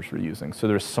instructors were using. So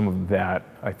there's some of that,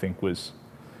 I think, was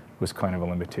kind of a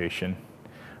limitation.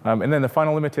 And then the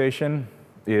final limitation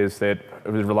is that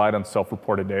it was relied on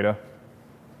self-reported data.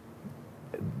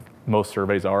 Most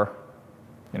surveys are,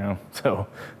 so.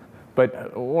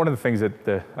 But one of the things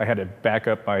that I had to back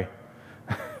up my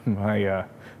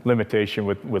limitation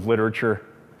with literature,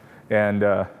 and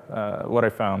what I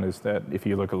found is that if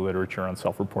you look at literature on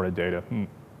self-reported data,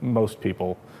 most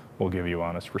people will give you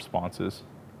honest responses.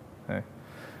 Okay?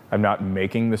 I'm not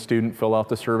making the student fill out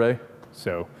the survey,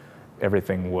 so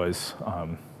everything was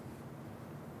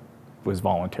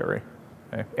voluntary,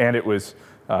 okay? And it was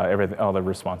all the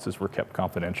responses were kept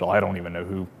confidential. I don't even know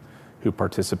who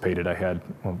participated. I had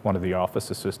one of the office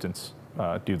assistants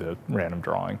do the random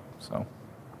drawing. So,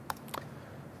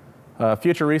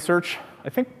 future research. I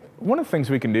think one of the things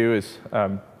we can do is,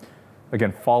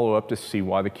 again, follow up to see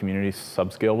why the community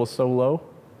subscale was so low.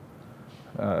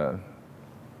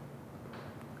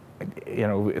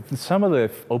 Some of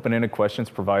the open-ended questions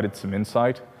provided some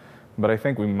insight, but I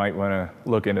think we might want to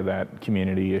look into that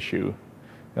community issue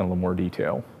in a little more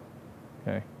detail.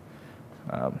 Okay.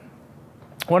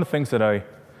 One of the things that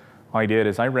I did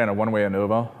is I ran a one-way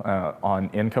ANOVA on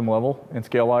income level and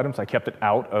scale items. I kept it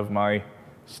out of my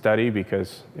study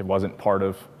because it wasn't part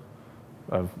of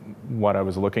what I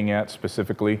was looking at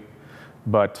specifically.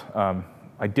 But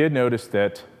I did notice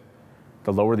that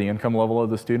the lower the income level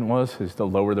of the student was, is the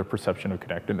lower their perception of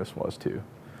connectedness was too.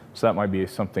 So that might be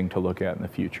something to look at in the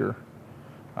future.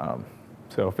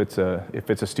 So if it's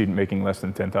a student making less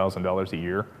than $10,000 a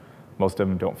year, most of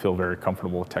them don't feel very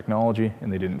comfortable with technology,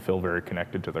 and they didn't feel very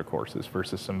connected to their courses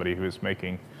versus somebody who is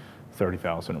making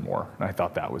 $30,000 or more. And I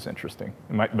thought that was interesting.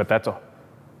 But that's a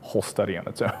whole study on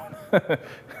its own,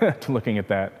 to looking at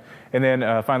that. And then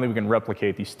finally, we can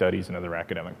replicate these studies in other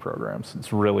academic programs.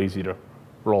 It's real easy to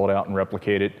roll it out and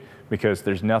replicate it because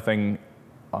there's nothing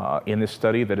in this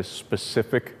study that is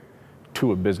specific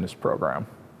to a business program.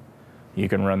 You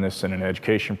can run this in an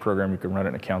education program, you can run it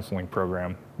in a counseling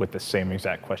program with the same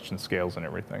exact question scales and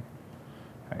everything.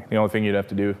 Okay. The only thing you'd have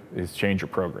to do is change your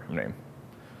program name.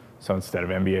 So instead of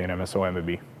MBA and MSOM, it'd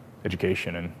be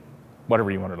education and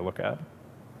whatever you wanted to look at.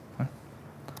 Okay.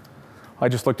 I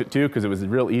just looked at two because it was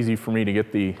real easy for me to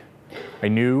get I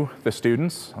knew the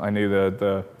students, I knew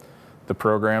the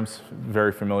programs,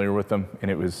 very familiar with them, and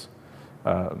it was,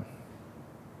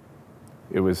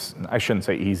 I shouldn't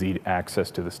say easy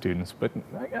access to the students, but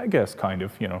I guess kind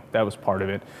of, that was part of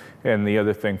it. And the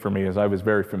other thing for me is I was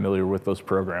very familiar with those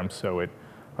programs, so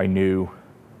I knew,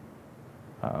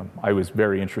 I was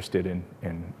very interested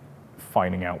in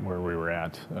finding out where we were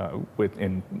at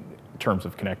in terms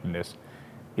of connectedness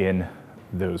in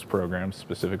those programs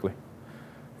specifically.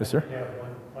 Yes, sir? I have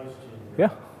one question.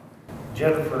 Yeah.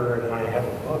 Jennifer and I have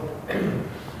a book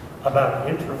about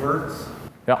introverts.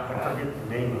 Yeah. I forget the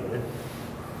name of it.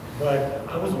 But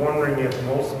I was wondering if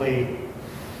mostly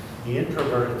the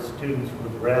introverted students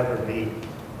would rather be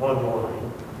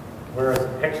online, whereas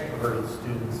extroverted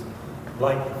students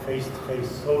like the face-to-face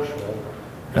social.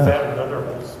 Is that another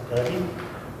whole study?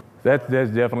 That's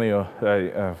definitely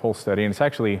a whole study, and it's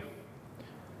actually,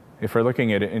 if we're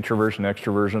looking at introversion,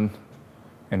 extroversion,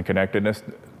 and connectedness,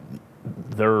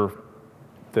 the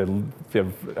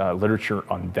literature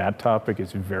on that topic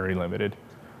is very limited.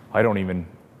 I don't even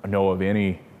know of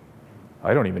any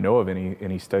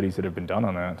studies that have been done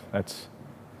on that.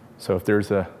 So if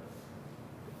there's a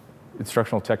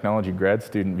instructional technology grad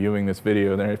student viewing this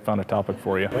video, then I found a topic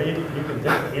for you. Well, you can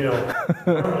think,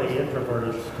 normally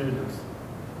introverted students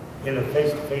in a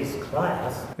face-to-face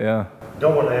class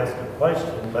don't want to ask a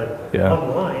question, but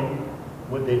online,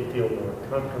 would they feel more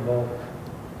comfortable?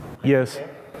 Yes.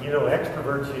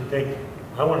 Extroverts, you'd think,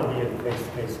 I want to be in a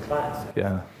face-to-face class.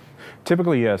 Yeah.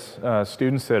 Typically, yes.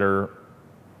 Students that are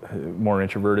more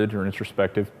introverted or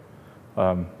introspective,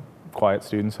 quiet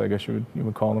students, I guess you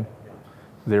would call them,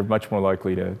 they're much more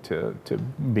likely to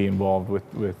be involved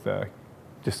with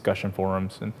discussion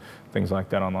forums and things like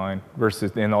that online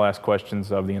versus in the last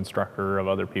questions of the instructor or of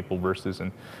other people versus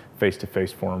in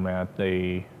face-to-face format,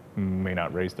 they may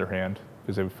not raise their hand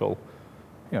because they would feel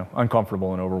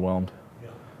uncomfortable and overwhelmed.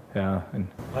 Yeah. And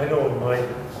I know in my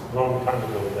long time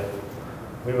ago that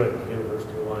we went to the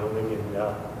University of Wyoming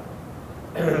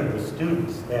and the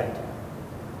students that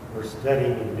were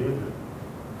studying and knew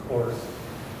the course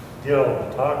did all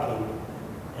the talking,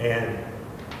 and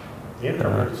the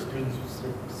introverted students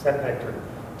would sit back there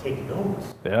and take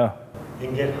notes. Yeah.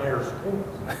 And get higher scores.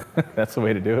 That's the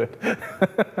way to do it.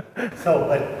 So,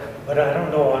 but I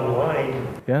don't know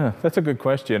online. Yeah, that's a good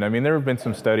question. I mean, there have been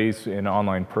some studies in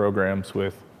online programs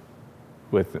with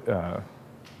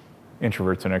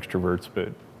introverts and extroverts,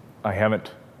 but I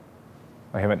haven't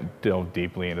delved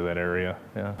deeply into that area.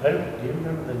 Yeah. Do you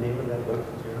remember the name of that book,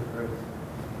 Jennifer?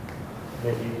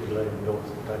 Maybe you could let him know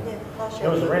sometime. Yeah, I'll show It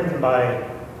was you. written by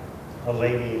a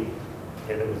lady,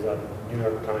 and it was a New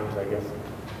York Times, I guess.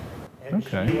 And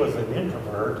Okay. she was an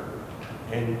introvert,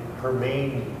 and her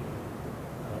main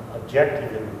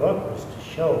objective in the book was to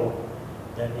show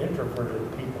that introverted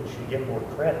people should get more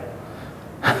credit.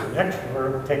 An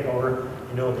extrovert take over,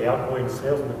 the outgoing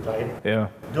salesman type,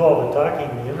 do all the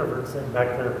talking, the introvert sitting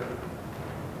back there,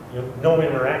 no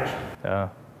interaction. Yeah.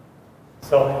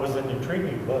 So it was an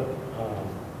intriguing book,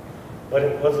 but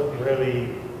it wasn't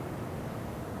really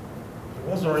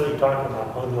talking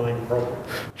about online programs.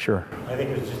 Sure. I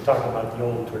think it was just talking about the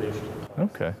old traditional types.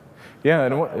 Okay. Yeah,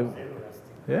 and That was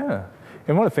interesting.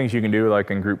 and one of the things you can do, like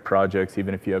in group projects,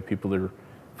 even if you have people that are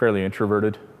fairly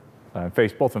introverted,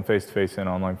 both in face-to-face and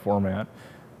online format,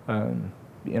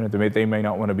 they may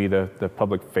not want to be the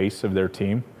public face of their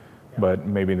team, but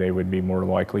maybe they would be more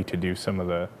likely to do some of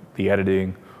the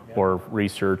editing or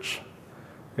research.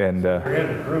 And We're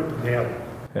in a group and they have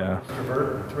Yeah.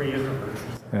 Extrovert and 3 introverts.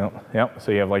 Yeah, yeah.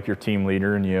 So you have like your team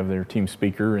leader, and you have their team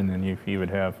speaker, and then you would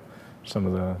have some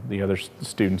of the other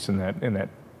students in that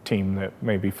team that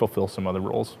maybe fulfill some other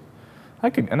roles. I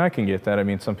can get that. I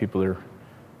mean, some people are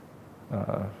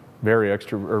very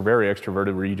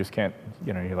extroverted, where you just can't,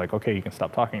 you know, you're like, okay, you can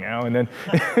stop talking now, and then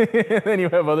and then you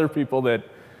have other people that,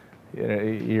 you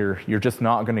know, you're just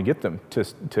not going to get them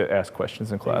to ask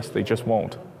questions in class. They just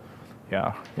won't.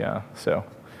 Yeah, yeah. So,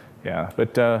 yeah,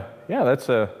 but yeah, that's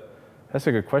a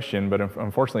good question. But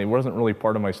unfortunately, it wasn't really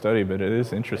part of my study. But it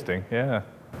is interesting. Yeah.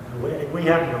 We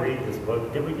happened to read this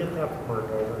book. Did we get that from our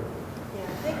daughter? Yeah, I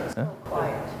think it was called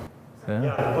Quiet.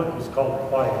 Yeah, the book was called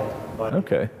Quiet. But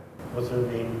Okay. what's her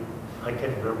name? I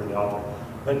can't remember the author.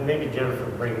 But maybe Jennifer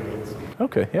bring it in.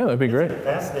 Okay. Yeah, that'd be great. It's a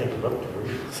fascinating book to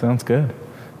read. Sounds good.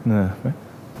 I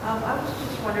was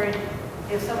just wondering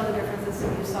if some of the differences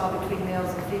that you saw between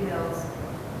males and females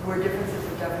were differences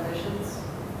of definitions.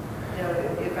 You know,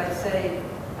 if I say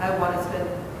I want to spend,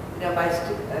 you know,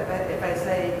 if I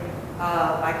say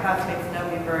my classmates know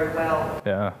me very well,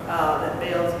 Yeah. that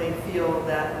males may feel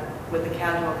that with the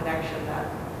casual connection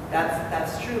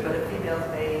that's true, but if females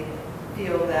may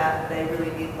feel that they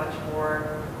really need much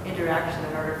more interaction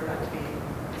in order for that to be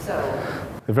so.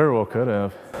 They very well could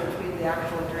have. Between the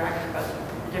actual interaction, but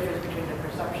the difference between the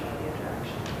perception and the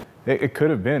interaction. It could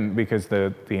have been because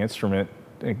the instrument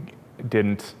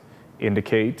didn't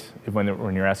indicate when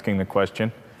you're asking the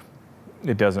question.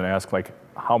 It doesn't ask like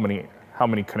how many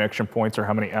connection points or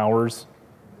how many hours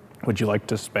would you like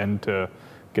to spend to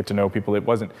get to know people. It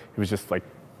was just like,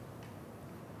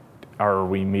 are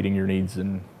we meeting your needs,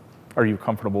 and are you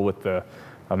comfortable with the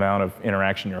amount of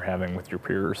interaction you're having with your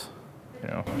peers? You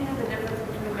know. Do you have the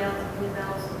difference between males and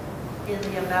females in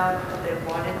the amount that they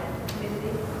wanted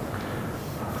community?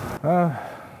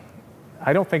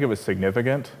 I don't think it was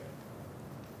significant.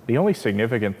 The only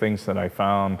significant things that I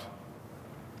found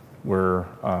were,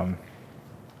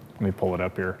 let me pull it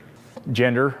up here.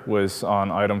 Gender was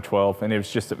on item 12, and it was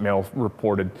just that males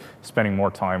reported spending more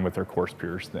time with their course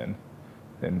peers than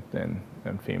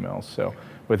females. So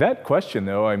with that question,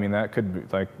 though, I mean, that could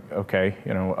be like, okay,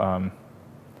 you know,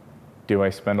 do I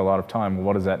spend a lot of time?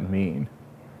 What does that mean?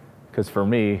 Because for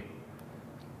me,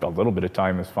 a little bit of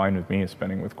time is fine with me, is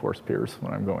spending with course peers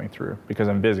when I'm going through, because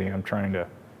I'm busy. I'm trying to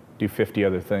do 50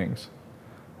 other things.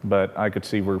 But I could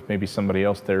see where maybe somebody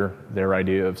else, their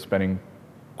idea of spending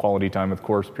quality time with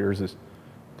course peers is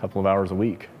a couple of hours a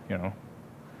week, you know.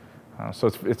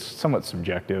 So it's somewhat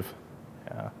subjective.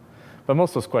 Yeah. But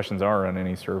most of those questions are on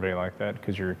any survey like that,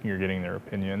 because you're getting their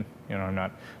opinion. You know, I'm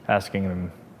not asking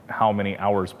them how many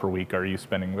hours per week are you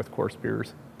spending with course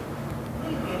peers. I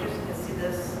think it'd be interesting to see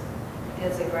this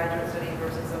as a graduate study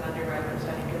versus an undergraduate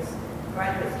study, because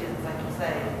graduate students, like you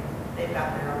say, they've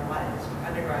got their own lives.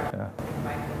 Undergraduates, Yeah. they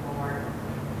might be more,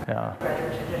 Yeah.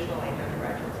 graduate traditional age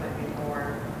undergraduates might be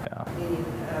more needing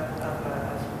of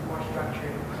a more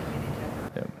structured community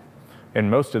temper. Yep. And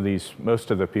most of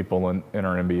the people in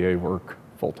our MBA work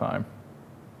full time,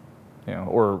 you know,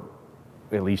 or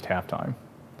at least half time.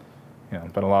 You know,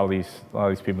 but a lot of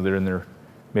these people, they're in their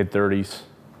mid-30s.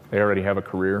 They already have a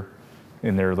career,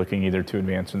 and they're looking either to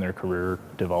advance in their career,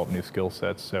 develop new skill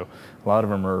sets. So a lot of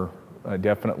them are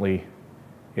definitely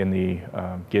in the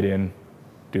get in,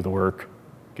 do the work,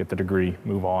 get the degree,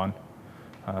 move on.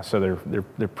 So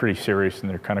they're pretty serious, and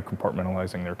they're kind of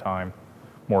compartmentalizing their time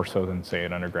more so than, say,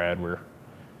 an undergrad, where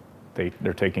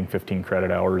they're taking 15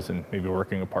 credit hours and maybe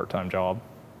working a part-time job.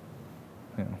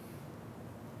 You know.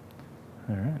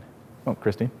 All right. Oh,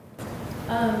 Christine.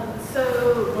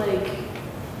 So, like,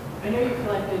 I know you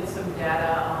collected some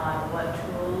data on what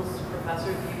tools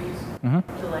professors use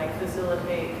to, like,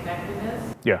 facilitate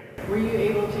connectedness. Yeah. Were you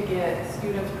able to get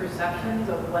students' perceptions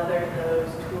of whether those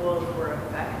tools were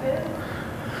effective?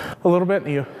 A little bit.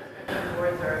 You.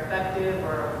 Words are effective,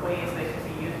 or ways they could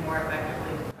be used more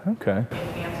effectively Okay. to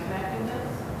enhance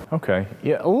connectedness? Okay.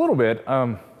 Yeah, a little bit.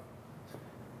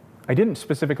 I didn't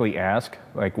specifically ask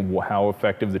like how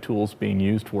effective the tools being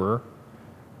used were,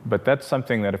 but that's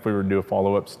something that if we were to do a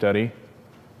follow-up study,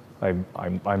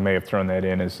 I may have thrown that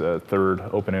in as a third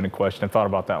open-ended question. I thought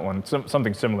about that one,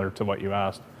 something similar to what you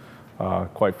asked.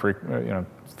 Quite frequent, you know,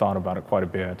 thought about it quite a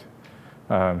bit.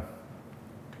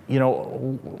 You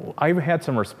know, I've had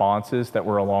some responses that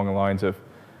were along the lines of,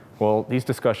 well, these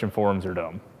discussion forums are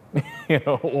dumb, you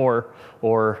know, or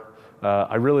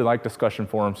I really like discussion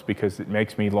forums because it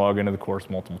makes me log into the course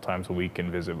multiple times a week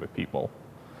and visit with people,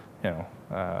 you know,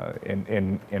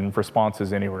 and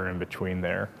responses anywhere in between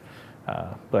there.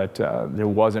 But there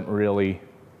wasn't really,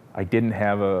 I didn't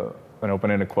have an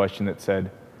open-ended question that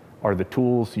said, are the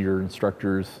tools your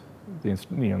instructors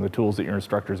the tools that your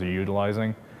instructors are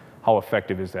utilizing, how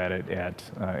effective is that at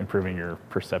improving your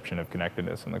perception of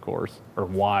connectedness in the course, or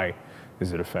why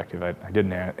is it effective? I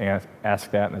didn't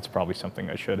ask that, and that's probably something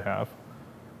I should have.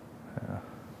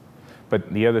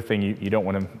 But the other thing, you don't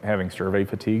want them having survey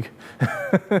fatigue,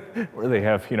 where they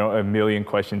have a million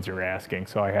questions you're asking.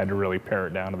 So I had to really pare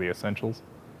it down to the essentials.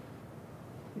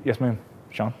 Yes, ma'am.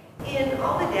 Shawn? In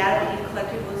all the data that you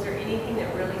collected, was there anything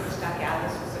that really stuck out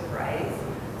as a surprise?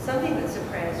 Something that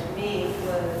surprised me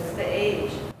was the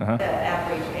age, the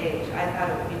average age. I thought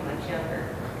it would be much younger,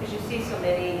 because you see so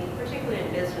many, particularly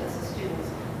in business, the students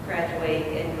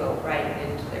graduate and go right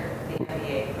into the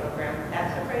MBA program.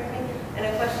 That surprised me. And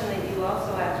a question that you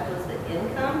also asked was the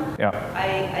income. Yeah.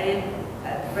 I didn't,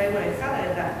 right when I saw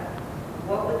that, I thought,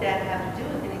 what would that have to do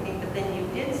with anything? But then you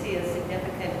did see a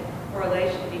significant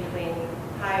correlation between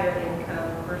higher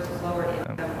income versus lower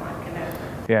income on Connecticut.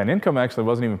 Yeah, and income actually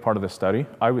wasn't even part of the study.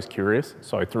 I was curious,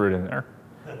 so I threw it in there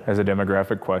as a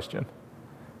demographic question.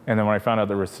 And then when I found out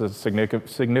there were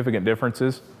significant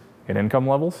differences in income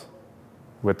levels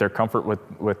with their comfort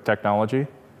with technology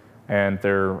and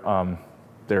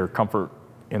their comfort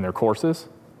in their courses,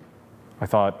 I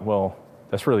thought, well,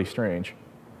 that's really strange.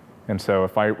 And so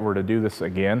if I were to do this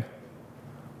again,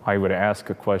 I would ask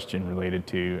a question related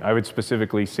to, I would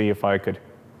specifically see if I could,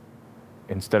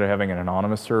 instead of having an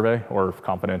anonymous survey, or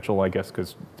confidential, I guess,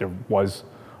 because there was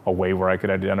a way where I could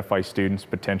identify students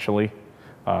potentially,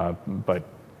 but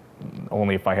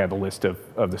only if I had the list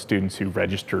of the students who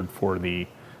registered for the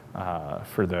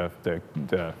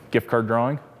gift card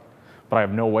drawing. But I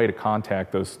have no way to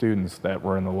contact those students that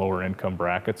were in the lower income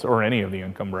brackets or any of the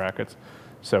income brackets.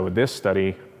 So with this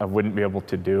study, I wouldn't be able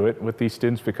to do it with these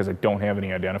students because I don't have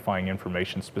any identifying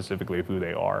information specifically of who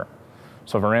they are.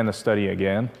 So if I ran the study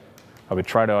again, I would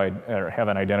try to have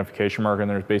an identification marker in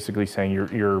there basically saying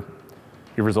your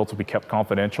results will be kept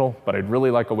confidential, but I'd really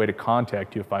like a way to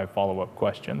contact you if I have follow-up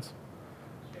questions.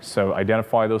 So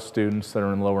identify those students that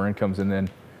are in lower incomes and then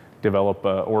develop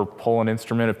or pull an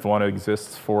instrument if one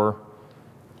exists for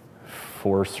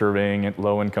surveying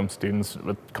low-income students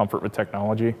with comfort with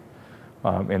technology,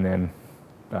 and then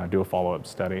do a follow-up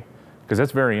study, because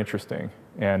that's very interesting.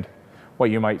 And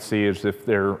what you might see is if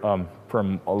they're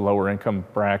from a lower income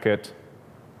bracket,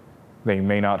 they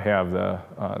may not have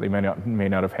they may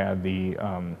not have had the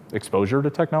exposure to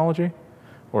technology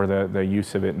or the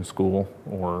use of it in school,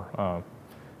 or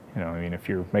I mean, if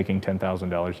you're making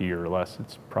 $10,000 a year or less,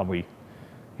 it's probably,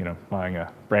 buying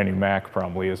a brand new Mac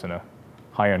probably isn't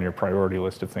high on your priority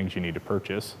list of things you need to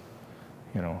purchase.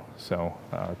 So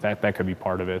that could be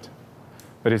part of it.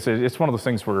 But it's one of those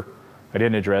things where I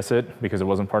didn't address it because it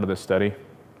wasn't part of the study,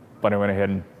 but I went ahead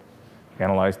and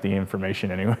analyzed the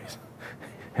information anyways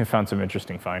and found some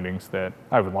interesting findings that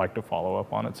I would like to follow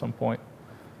up on at some point.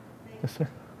 Yes, sir.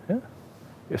 Yeah.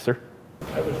 Yes, sir.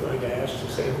 I was going to ask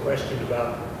the same question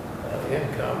about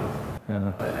income,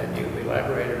 and you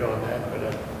elaborated on that,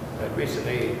 but I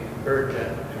recently heard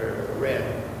that, or read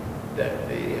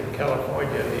that in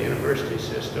California, the university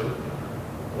system,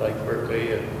 like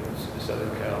Berkeley and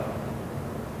Southern Cal,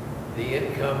 the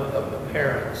income of the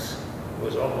parents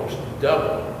was almost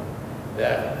double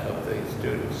that of the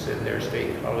students in their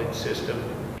state college system.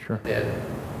 Sure. And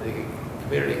the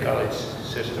community college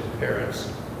system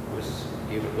parents was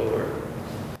even lower.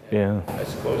 Yeah. I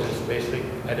suppose it's basically,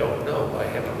 I don't know, I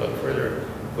haven't looked further,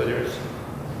 whether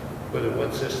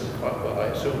one system, well, I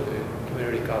assume the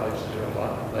community colleges are a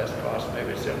lot less cost,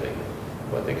 maybe simply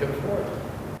what they can afford.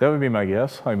 That would be my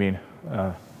guess. I mean,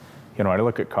 I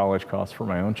look at college costs for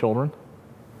my own children.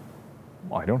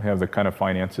 I don't have the kind of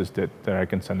finances that I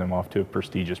can send them off to a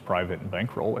prestigious private and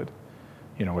bankroll it,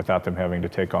 without them having to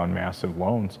take on massive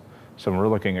loans. So when we're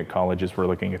looking at colleges, we're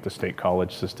looking at the state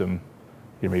college system,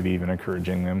 maybe even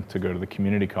encouraging them to go to the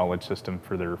community college system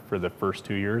for the first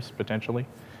 2 years potentially,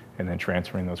 and then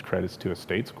transferring those credits to a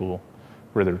state school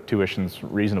where their tuition's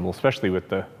reasonable, especially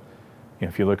with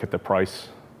if you look at the price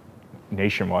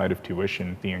nationwide of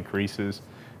tuition, the increases,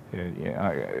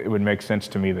 it would make sense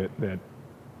to me that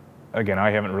again, I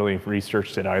haven't really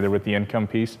researched it either with the income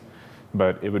piece,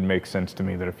 but it would make sense to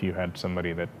me that if you had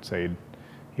somebody that, say,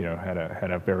 had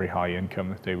a very high income,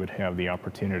 that they would have the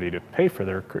opportunity to pay for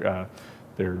their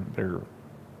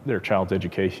child's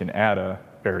education at a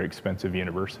very expensive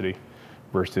university,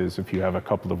 versus if you have a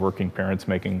couple of working parents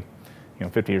making,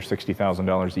 $50,000 or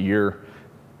 $60,000 a year,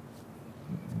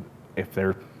 if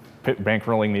they're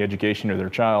bankrolling the education of their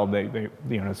child,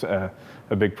 it's a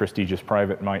big prestigious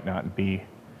private might not be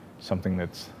something that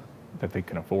they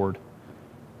can afford.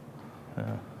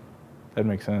 That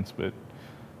makes sense, but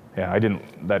Yeah,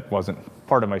 that wasn't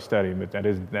part of my study, but that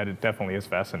it definitely is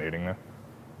fascinating though.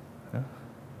 Yeah.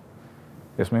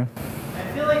 Yes, ma'am?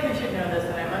 I feel like I should know this,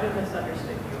 and I might have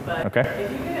misunderstood you, but okay.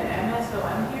 If you get an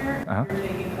MSOM here, you're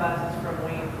taking classes from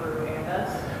Wayne, Peru, and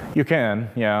us? You can,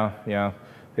 yeah.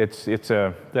 The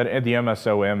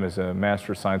MSOM is a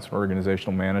Master of Science in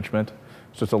Organizational Management.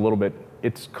 So it's a little bit,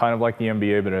 it's kind of like the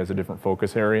MBA, but it has a different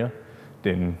focus area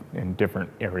in different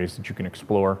areas that you can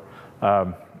explore.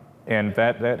 And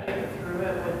that through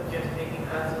it with just taking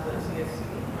classes at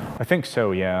CSC? I think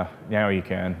so, yeah. Now you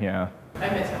can, yeah. I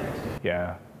misunderstood.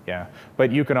 Yeah.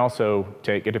 But you can also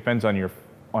take, it depends on your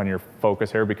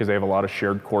focus area because they have a lot of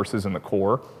shared courses in the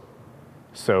core.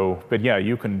 So, but yeah,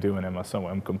 you can do an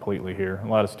MSOM completely here. A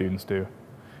lot of students do.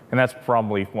 And that's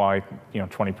probably why,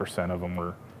 20% of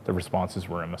them the responses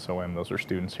were MSOM. Those are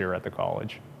students here at the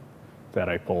college that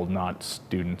I pulled, not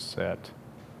students at,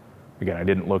 again, I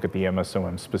didn't look at the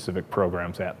MSOM specific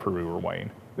programs at Peru or Wayne.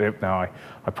 Now,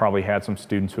 I probably had some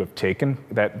students who have taken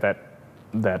that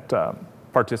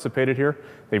participated here.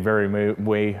 They very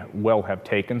well have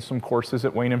taken some courses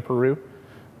at Wayne and Peru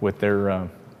with their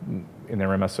in their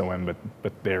MSOM,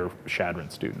 but they're Chadron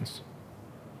students.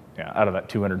 Yeah, out of that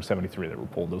 273 that were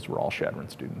pulled, those were all Chadron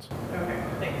students. Okay,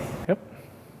 thanks. Yep.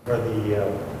 For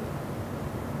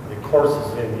the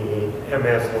courses in the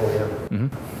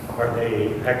MSOM, are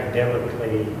they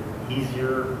academically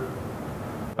easier?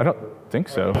 I don't think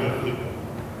so.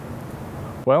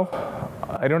 Well,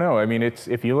 I don't know. I mean,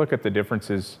 if you look at the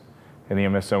differences in the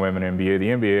MSOM and MBA, the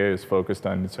MBA is focused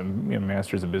on some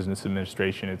Masters of Business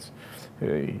Administration. It's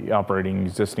operating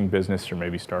existing business or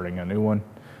maybe starting a new one.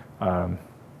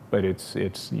 But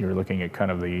you're looking at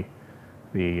kind of the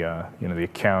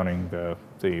accounting,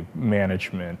 the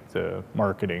management, the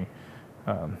marketing,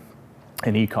 and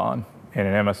econ. And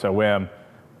in MSOM,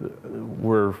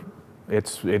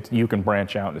 you can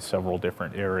branch out into several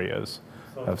different areas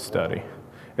of study.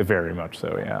 Very much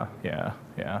so, yeah.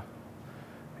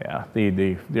 Our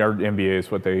MBA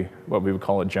is what we would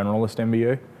call a generalist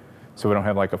MBA. So we don't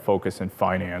have like a focus in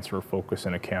finance or a focus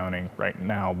in accounting right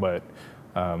now, but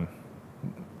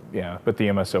but the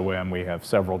MSOM, we have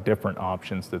several different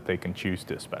options that they can choose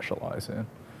to specialize in.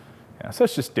 Yeah, so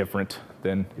it's just different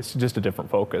it's just a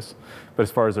different focus. But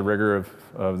as far as the rigor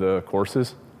of the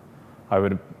courses,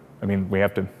 we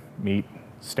have to meet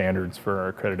standards for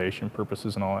our accreditation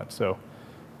purposes and all that, so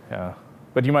yeah.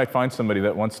 But you might find somebody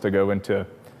that wants to go into,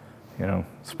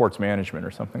 sports management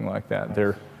or something like that.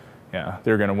 They're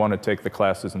going to want to take the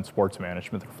classes in sports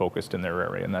management. They're focused in their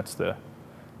area, and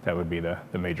that would be the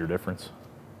major difference.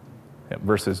 Yeah,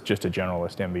 versus just a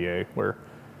generalist MBA where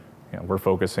we're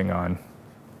focusing on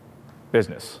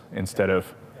business instead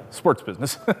of sports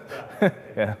business.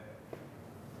 Yeah.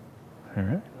 All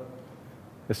right.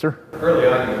 Yes, sir? Early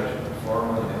on, you mentioned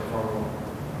formal and informal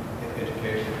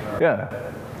education. Yeah.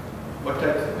 What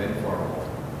types of informal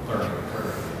learning occur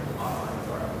in the online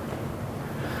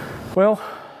environment? Well,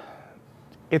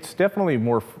 it's definitely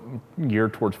more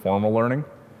geared towards formal learning,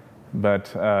 but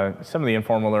some of the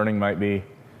informal learning might be,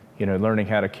 learning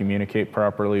how to communicate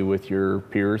properly with your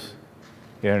peers.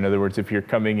 In other words, if you're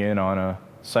coming in on a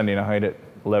Sunday night at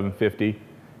 11:50,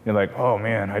 you're like, oh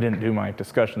man, I didn't do my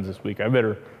discussions this week. I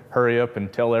better hurry up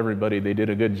and tell everybody they did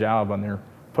a good job on their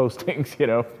postings,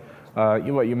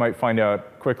 What you might find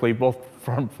out quickly, both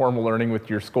from formal learning with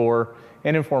your score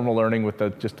and informal learning with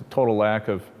just a total lack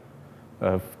of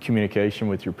communication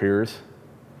with your peers.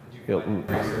 Did you find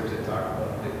research that talk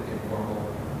about the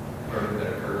informal learning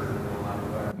that occurs in the online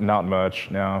environment? Not much,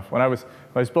 no. When I was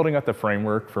building out the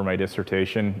framework for my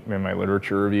dissertation in my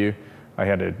literature review, I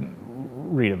had to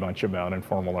read a bunch about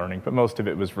informal learning, but most of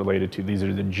it was related to these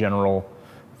are the general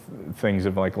things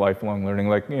of like lifelong learning.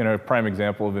 Like, a prime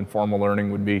example of informal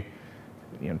learning would be,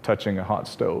 touching a hot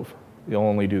stove. You'll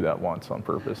only do that once on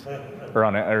purpose,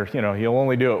 you'll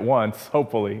only do it once,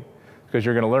 hopefully, because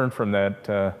you're going to learn from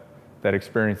that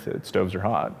experience that stoves are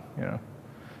hot.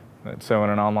 So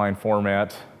in an online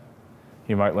format,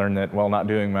 you might learn that, well, not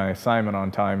doing my assignment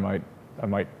on time, I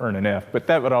might earn an F, but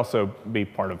that would also be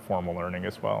part of formal learning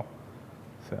as well.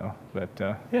 So, but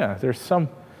there's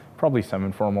probably some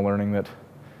informal learning that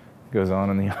goes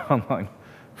on in the online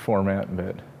format,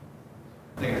 but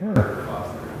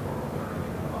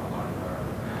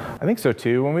I think so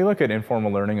too. When we look at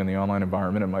informal learning in the online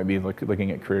environment, it might be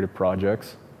looking at creative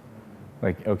projects.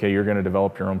 Like, okay, you're going to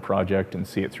develop your own project and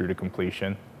see it through to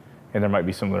completion. And there might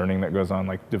be some learning that goes on,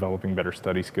 like developing better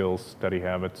study skills, study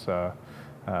habits,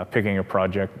 picking a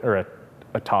project or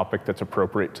a topic that's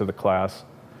appropriate to the class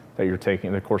that you're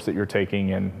taking, the course that you're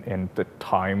taking, and the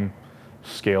time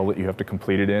scale that you have to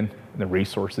complete it in, and the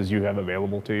resources you have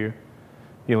available to you.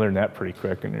 you learn that pretty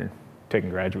quick when you're taking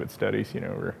graduate studies, you know,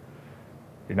 where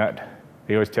you're not,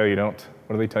 they always tell you what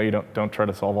do they tell you? Don't try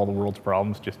to solve all the world's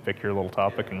problems, just pick your little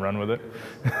topic and run with it.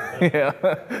 Yeah,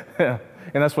 yeah.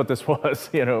 And that's what this was,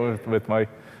 you know, with my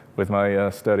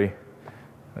study.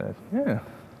 Yeah.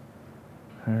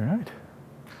 All right.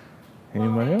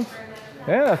 Anybody else?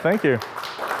 Yeah, thank you.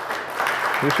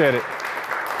 Appreciate it.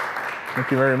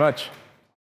 Thank you very much.